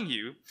 telling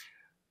you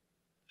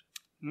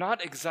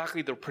not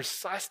exactly the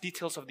precise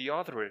details of the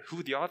author,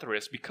 who the author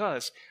is,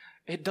 because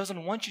it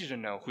doesn't want you to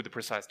know who the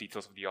precise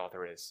details of the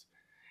author is.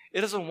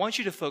 It doesn't want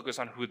you to focus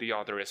on who the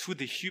author is, who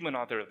the human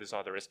author of this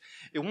author is.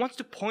 It wants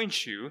to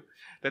point you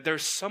that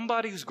there's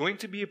somebody who's going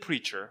to be a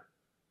preacher,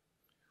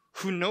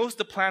 who knows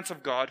the plans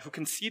of God, who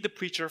can see the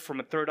preacher from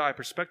a third eye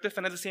perspective,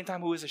 and at the same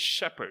time who is a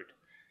shepherd.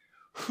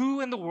 Who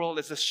in the world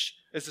is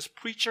this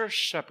preacher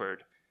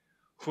shepherd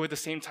who at the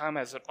same time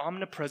has an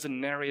omnipresent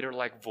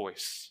narrator-like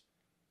voice?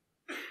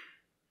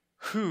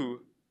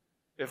 Who,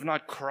 if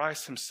not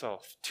Christ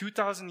himself,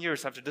 2,000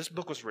 years after this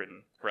book was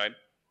written, right?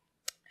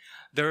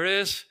 There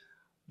is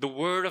the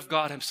Word of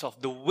God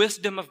himself, the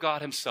wisdom of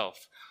God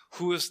himself,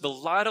 who is the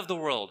light of the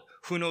world,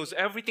 who knows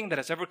everything that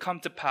has ever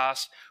come to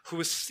pass, who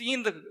has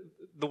seen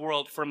the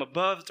world from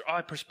above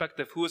our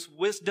perspective, who is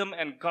wisdom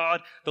and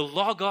God, the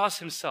Logos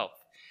himself.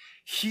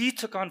 He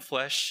took on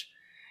flesh,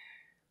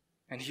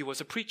 and he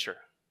was a preacher.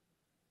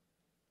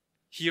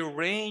 He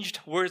arranged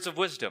words of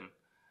wisdom.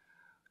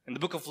 In the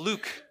book of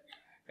Luke,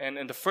 and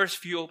in the first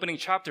few opening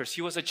chapters,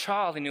 he was a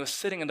child and he was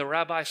sitting in the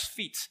rabbi's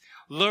feet,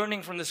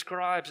 learning from the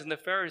scribes and the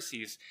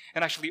Pharisees,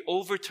 and actually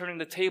overturning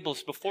the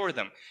tables before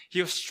them.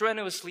 He was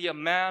strenuously a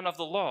man of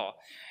the law.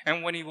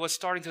 And when he was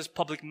starting his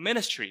public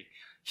ministry,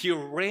 he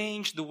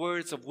arranged the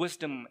words of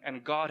wisdom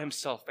and God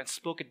himself and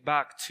spoke it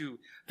back to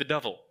the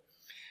devil.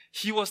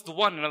 He was the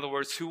one, in other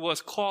words, who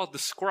was called the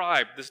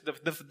scribe,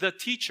 the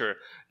teacher,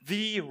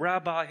 the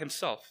rabbi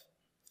himself.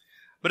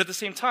 But at the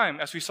same time,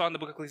 as we saw in the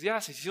book of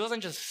Ecclesiastes, he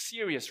wasn't just a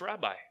serious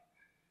rabbi.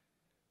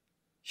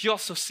 He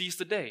also seized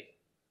the day.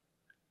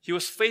 He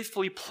was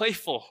faithfully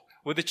playful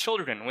with the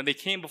children when they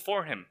came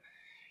before him.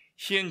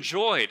 He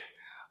enjoyed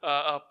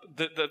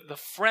the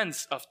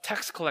friends of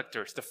tax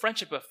collectors, the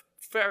friendship of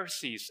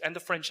Pharisees, and the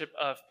friendship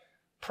of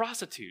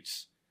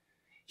prostitutes.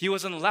 He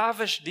was in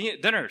lavish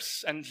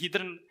dinners, and he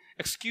didn't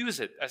excuse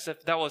it as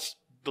if that was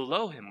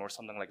below him or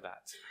something like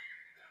that.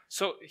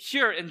 So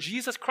here in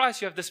Jesus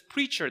Christ, you have this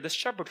preacher, this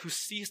shepherd who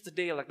seized the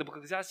day like the book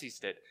of Ecclesiastes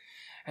did.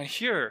 And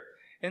here,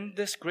 in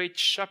this great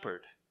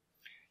shepherd,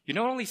 you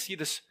not only see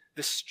this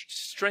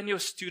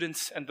strenuous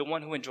student and the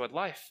one who enjoyed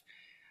life,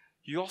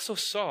 you also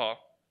saw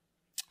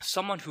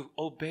someone who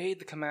obeyed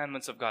the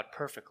commandments of God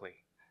perfectly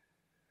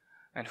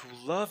and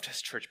who loved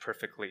his church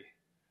perfectly.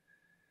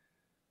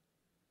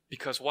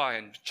 Because why?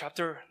 In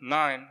chapter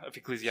 9 of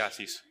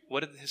Ecclesiastes, what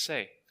did he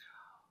say?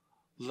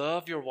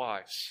 Love your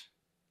wives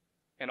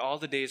in all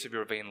the days of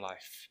your vain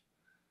life.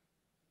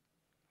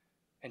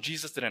 And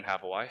Jesus didn't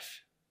have a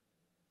wife.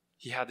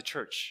 He had the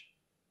church.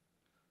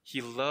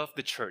 He loved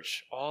the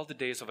church all the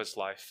days of his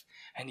life,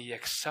 and he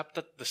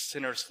accepted the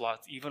sinner's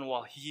lot even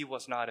while he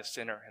was not a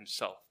sinner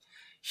himself.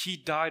 He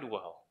died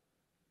well.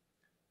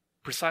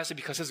 Precisely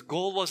because his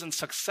goal wasn't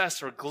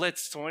success or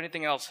glitz or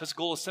anything else. His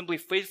goal was simply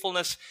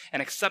faithfulness and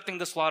accepting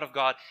this lot of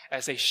God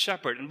as a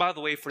shepherd. And by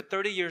the way, for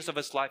 30 years of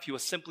his life, he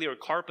was simply a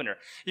carpenter.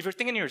 If you're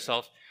thinking to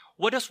yourself,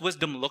 what does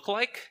wisdom look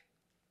like?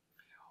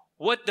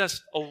 What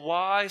does a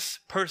wise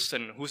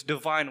person who's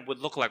divine would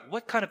look like?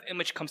 What kind of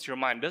image comes to your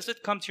mind? Does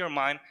it come to your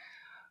mind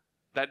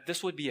that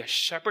this would be a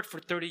shepherd for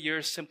 30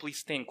 years simply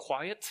staying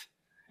quiet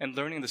and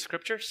learning the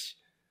scriptures?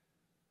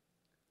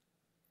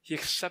 He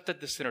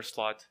accepted the sinner's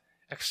lot,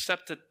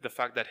 accepted the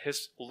fact that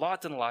his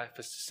lot in life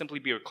is to simply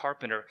be a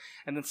carpenter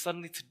and then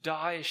suddenly to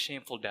die a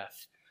shameful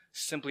death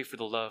simply for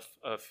the love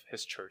of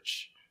his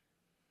church.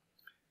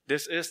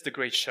 This is the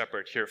great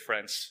shepherd here,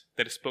 friends,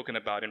 that is spoken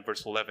about in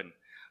verse 11.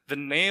 The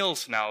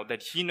nails now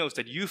that he knows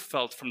that you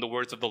felt from the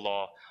words of the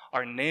law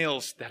are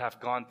nails that have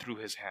gone through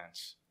his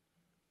hands.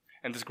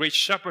 And this great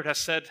shepherd has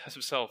said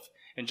himself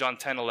in John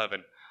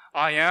 10:11,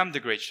 I am the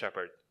great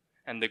shepherd,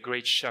 and the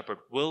great shepherd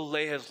will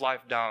lay his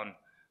life down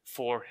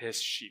for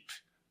his sheep.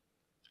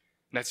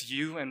 And that's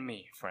you and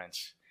me,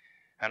 friends.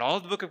 And all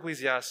the book of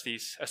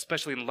Ecclesiastes,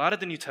 especially in light of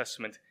the New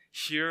Testament,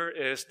 here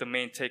is the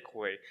main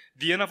takeaway.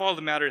 The end of all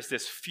the matter is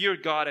this: fear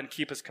God and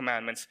keep his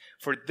commandments,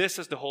 for this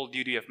is the whole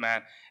duty of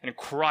man, and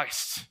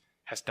Christ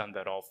has done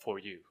that all for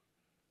you.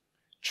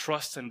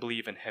 Trust and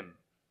believe in him,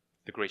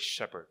 the great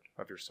shepherd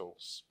of your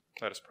souls.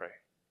 Let us pray.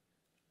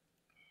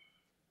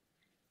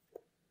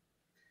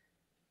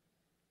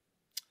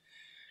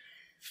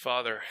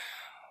 Father,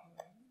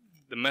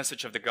 the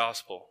message of the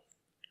gospel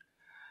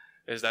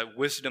is that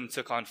wisdom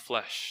took on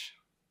flesh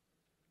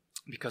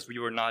because we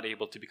were not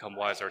able to become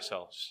wise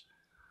ourselves.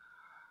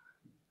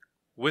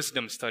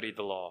 Wisdom studied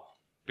the law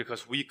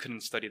because we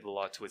couldn't study the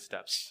law to its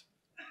depths.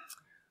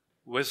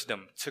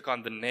 Wisdom took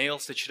on the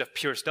nails that should have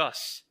pierced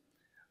us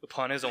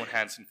upon his own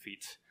hands and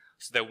feet,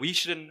 so that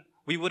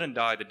we wouldn't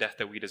die the death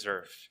that we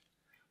deserve,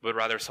 but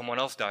rather someone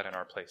else died in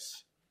our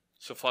place.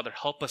 So Father,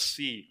 help us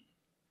see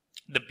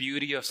the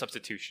beauty of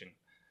substitution,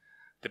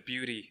 the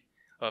beauty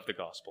of the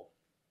gospel,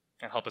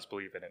 and help us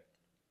believe in it.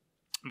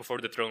 Before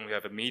the throne, we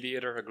have a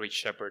mediator, a great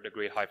shepherd, a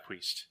great high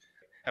priest.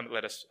 And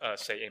let us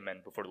say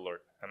amen before the Lord.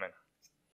 Amen.